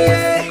my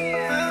race.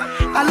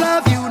 I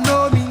love you,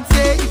 no mean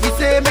say. If you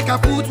say make I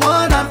put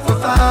one up for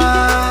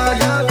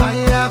fire,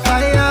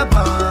 fire,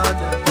 burn.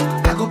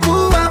 I go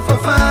put one for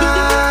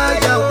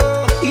fire.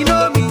 You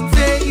know mean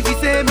say. If you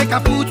say make I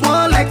put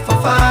one like for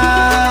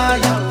fire,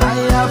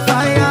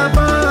 fire,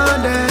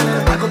 burn.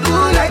 I go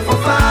put like for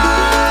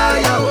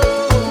fire.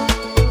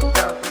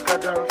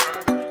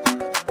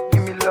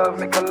 Give me love,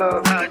 make a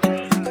love.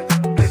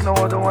 There's no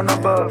other one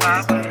above.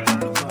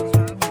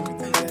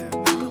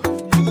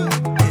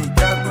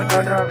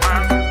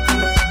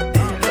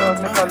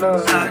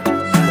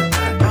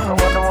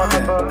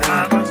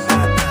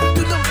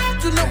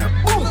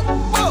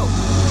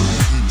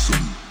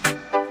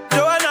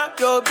 Joanna,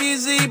 your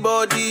busy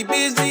body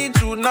busy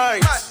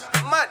tonight.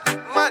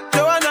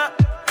 Joanna,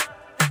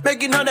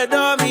 making all the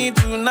dummy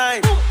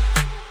tonight.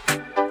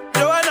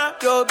 Joanna,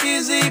 your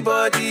busy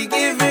body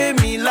giving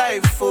me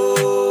life,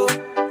 oh,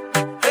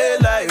 hey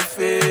life,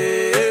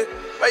 hey.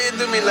 Why you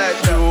do me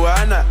like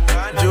Joanna,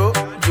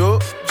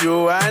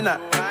 Joanna?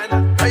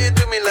 Why you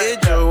do me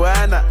like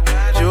Joanna,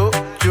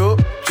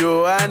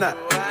 Joanna?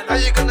 How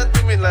you gonna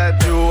do me like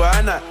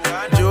Joanna,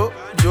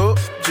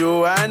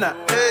 Joanna?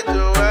 Hey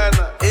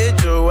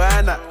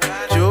Joanna,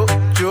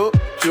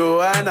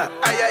 Joanna?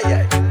 Ay.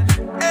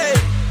 Hey,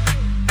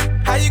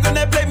 how you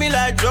gonna play me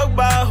like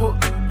Drogba, ho?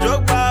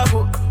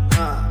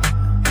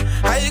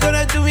 How you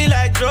gonna do me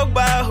like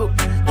Drogba, ho?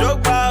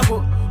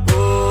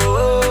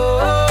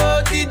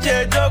 Oh,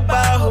 DJ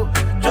Drogba, ho?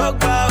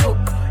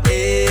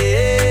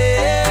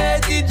 Hey,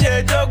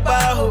 DJ Drogba,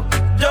 ho?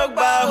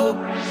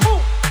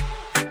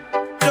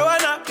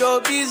 Joanna,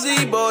 your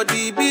busy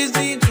body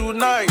busy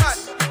tonight.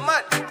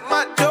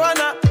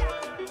 Joanna,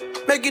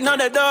 making all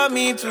the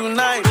dummy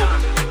tonight.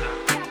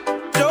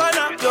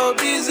 Joanna, your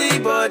busy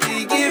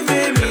body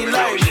giving me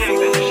life,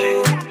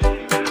 oh,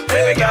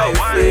 hey life,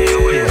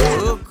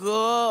 oh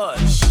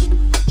gosh.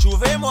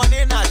 Juve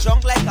money na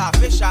junk like a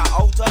fish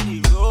out on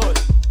the road.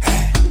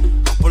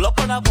 Pull up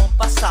on a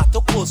bumper, start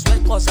to post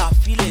sweat cause I'm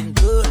feeling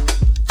good.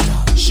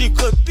 She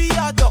could be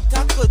a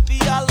doctor, could be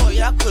a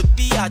lawyer, could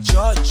be a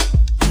judge.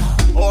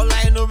 All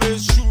I know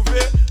is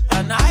Juve,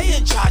 and I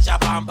in charge of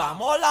Bam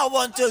Bam. All I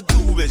want to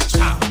do is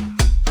chow.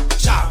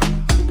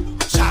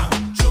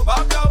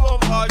 Back your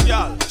bumper,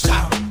 girl.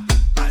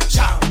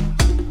 Chow.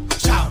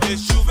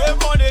 It's Juve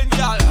morning,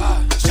 girl.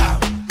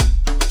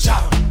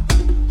 Chow.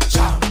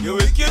 You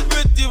wicked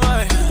with the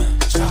man.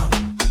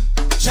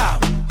 Chow.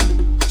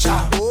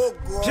 Oh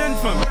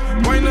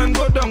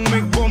down,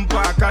 make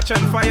bumper, catch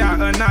and fire,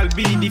 and I'll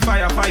be the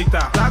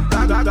firefighter.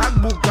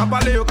 That book,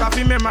 kapale yo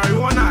kafi me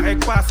marijuana, ek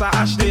pasa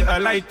ashte a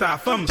lighter.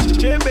 Fem,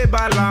 chebe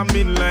bala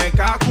min like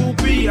a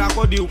kupi,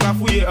 akodi yo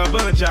kafuye a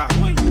banja.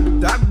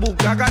 That book,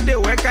 agade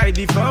weka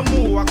di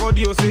famu,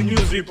 akodi yo se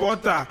news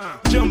reporter.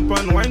 Jump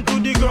and wine to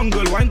the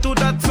jungle, wine to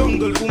that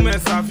jungle, kume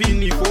sa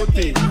fini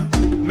fote.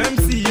 Même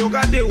si yo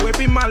gade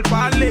wepi mal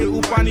parle,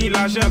 ou pani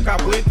l'argent ka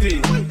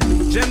prêté.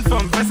 Jeune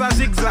femme, fais ça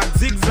zigzag,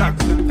 zigzag,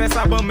 fais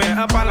ça bon mais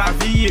un pas la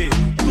vie.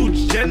 Toute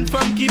jeune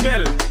femme qui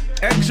belle,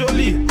 est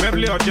jolie, même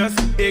les just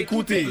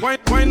écouter.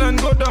 Wine and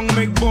go down,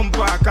 make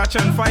bumper, catch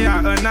and fire,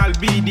 and I'll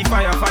be the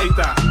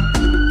firefighter.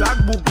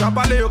 That book,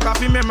 kapale yo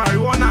kafi me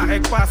marijuana,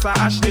 ek pasa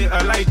ashte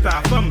a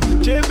lighter. Fem,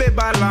 chebe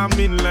bala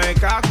min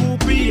like a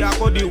kupi,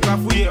 akodi yo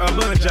kafuye a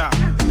banja.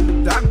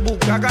 That book,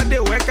 agade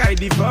weka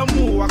di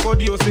famu,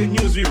 akodi yo se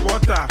news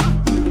reporter.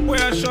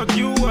 Where shot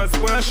you was,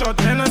 where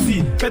shot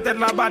Hennessy, peut-être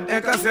la bad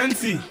ek a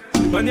sensi.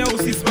 Manye ou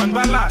sispan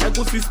bala, ek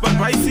ou sispan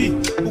paisi,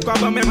 ou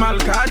kaba me mal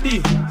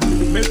kadi.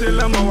 Mete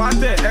le ma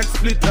wate, ek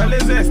split a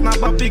leze,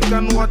 snap a pic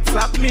and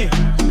WhatsApp me.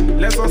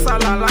 Let's go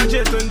sala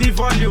lanje, turn the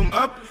volume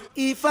up.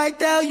 If I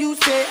tell you,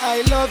 say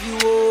I love you,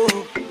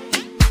 oh.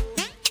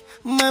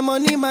 My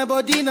money, my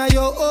body, now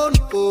your own,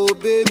 oh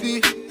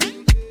baby.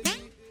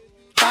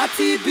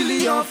 30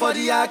 billion for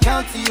the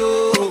account,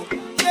 yo.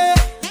 Yeah.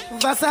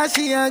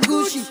 Versace and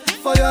Gucci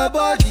for your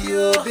body,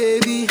 oh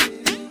baby.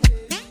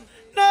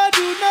 No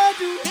do,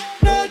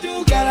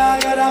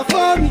 gotta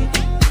for me.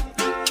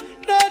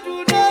 No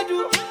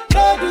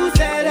do,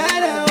 say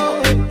that,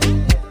 oh.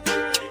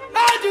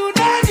 No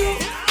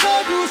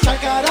do,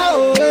 shakara, oh.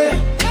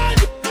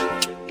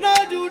 No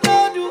do,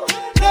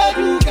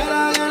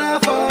 gotta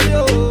for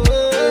you.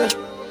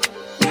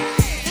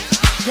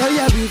 Girl,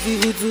 you're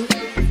beautiful too.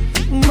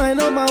 My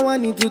number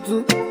one in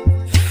tutu.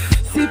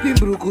 Sipping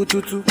bruku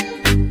tutu.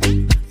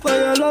 For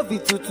your love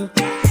it tutu.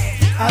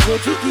 I go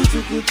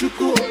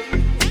chuku.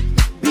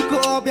 Biko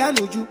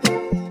obianuju.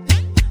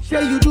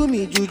 Say you do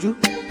me juju.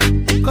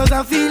 Cause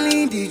I'm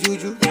feeling the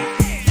juju.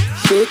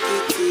 Shake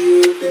it to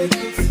you. Take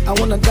it. I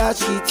wanna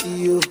dash it to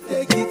you.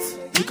 Take it.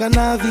 You can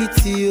have it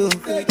to you.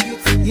 Take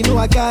it. You know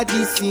I got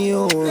this in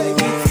you. Take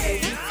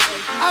it.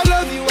 I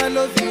love you.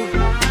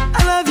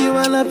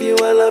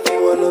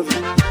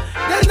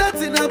 There's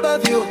nothing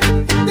above you.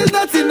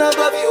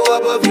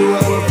 Above you.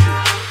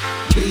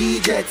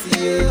 Bridget,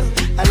 you.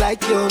 I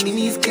like your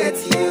mini skirt,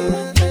 you.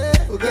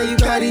 Okay, you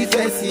carry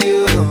fancy,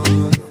 you.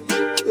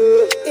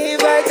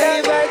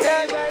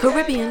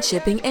 Caribbean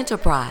Shipping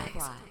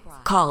Enterprise.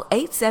 Call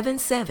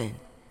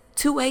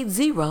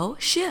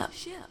 877-280-SHIP.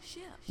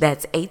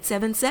 That's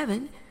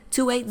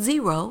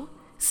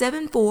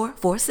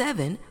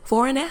 877-280-7447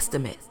 for an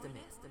estimate.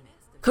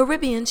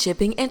 Caribbean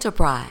Shipping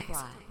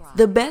Enterprise.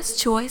 The best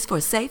choice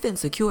for safe and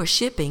secure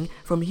shipping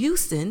from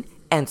Houston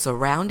and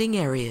surrounding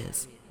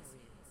areas.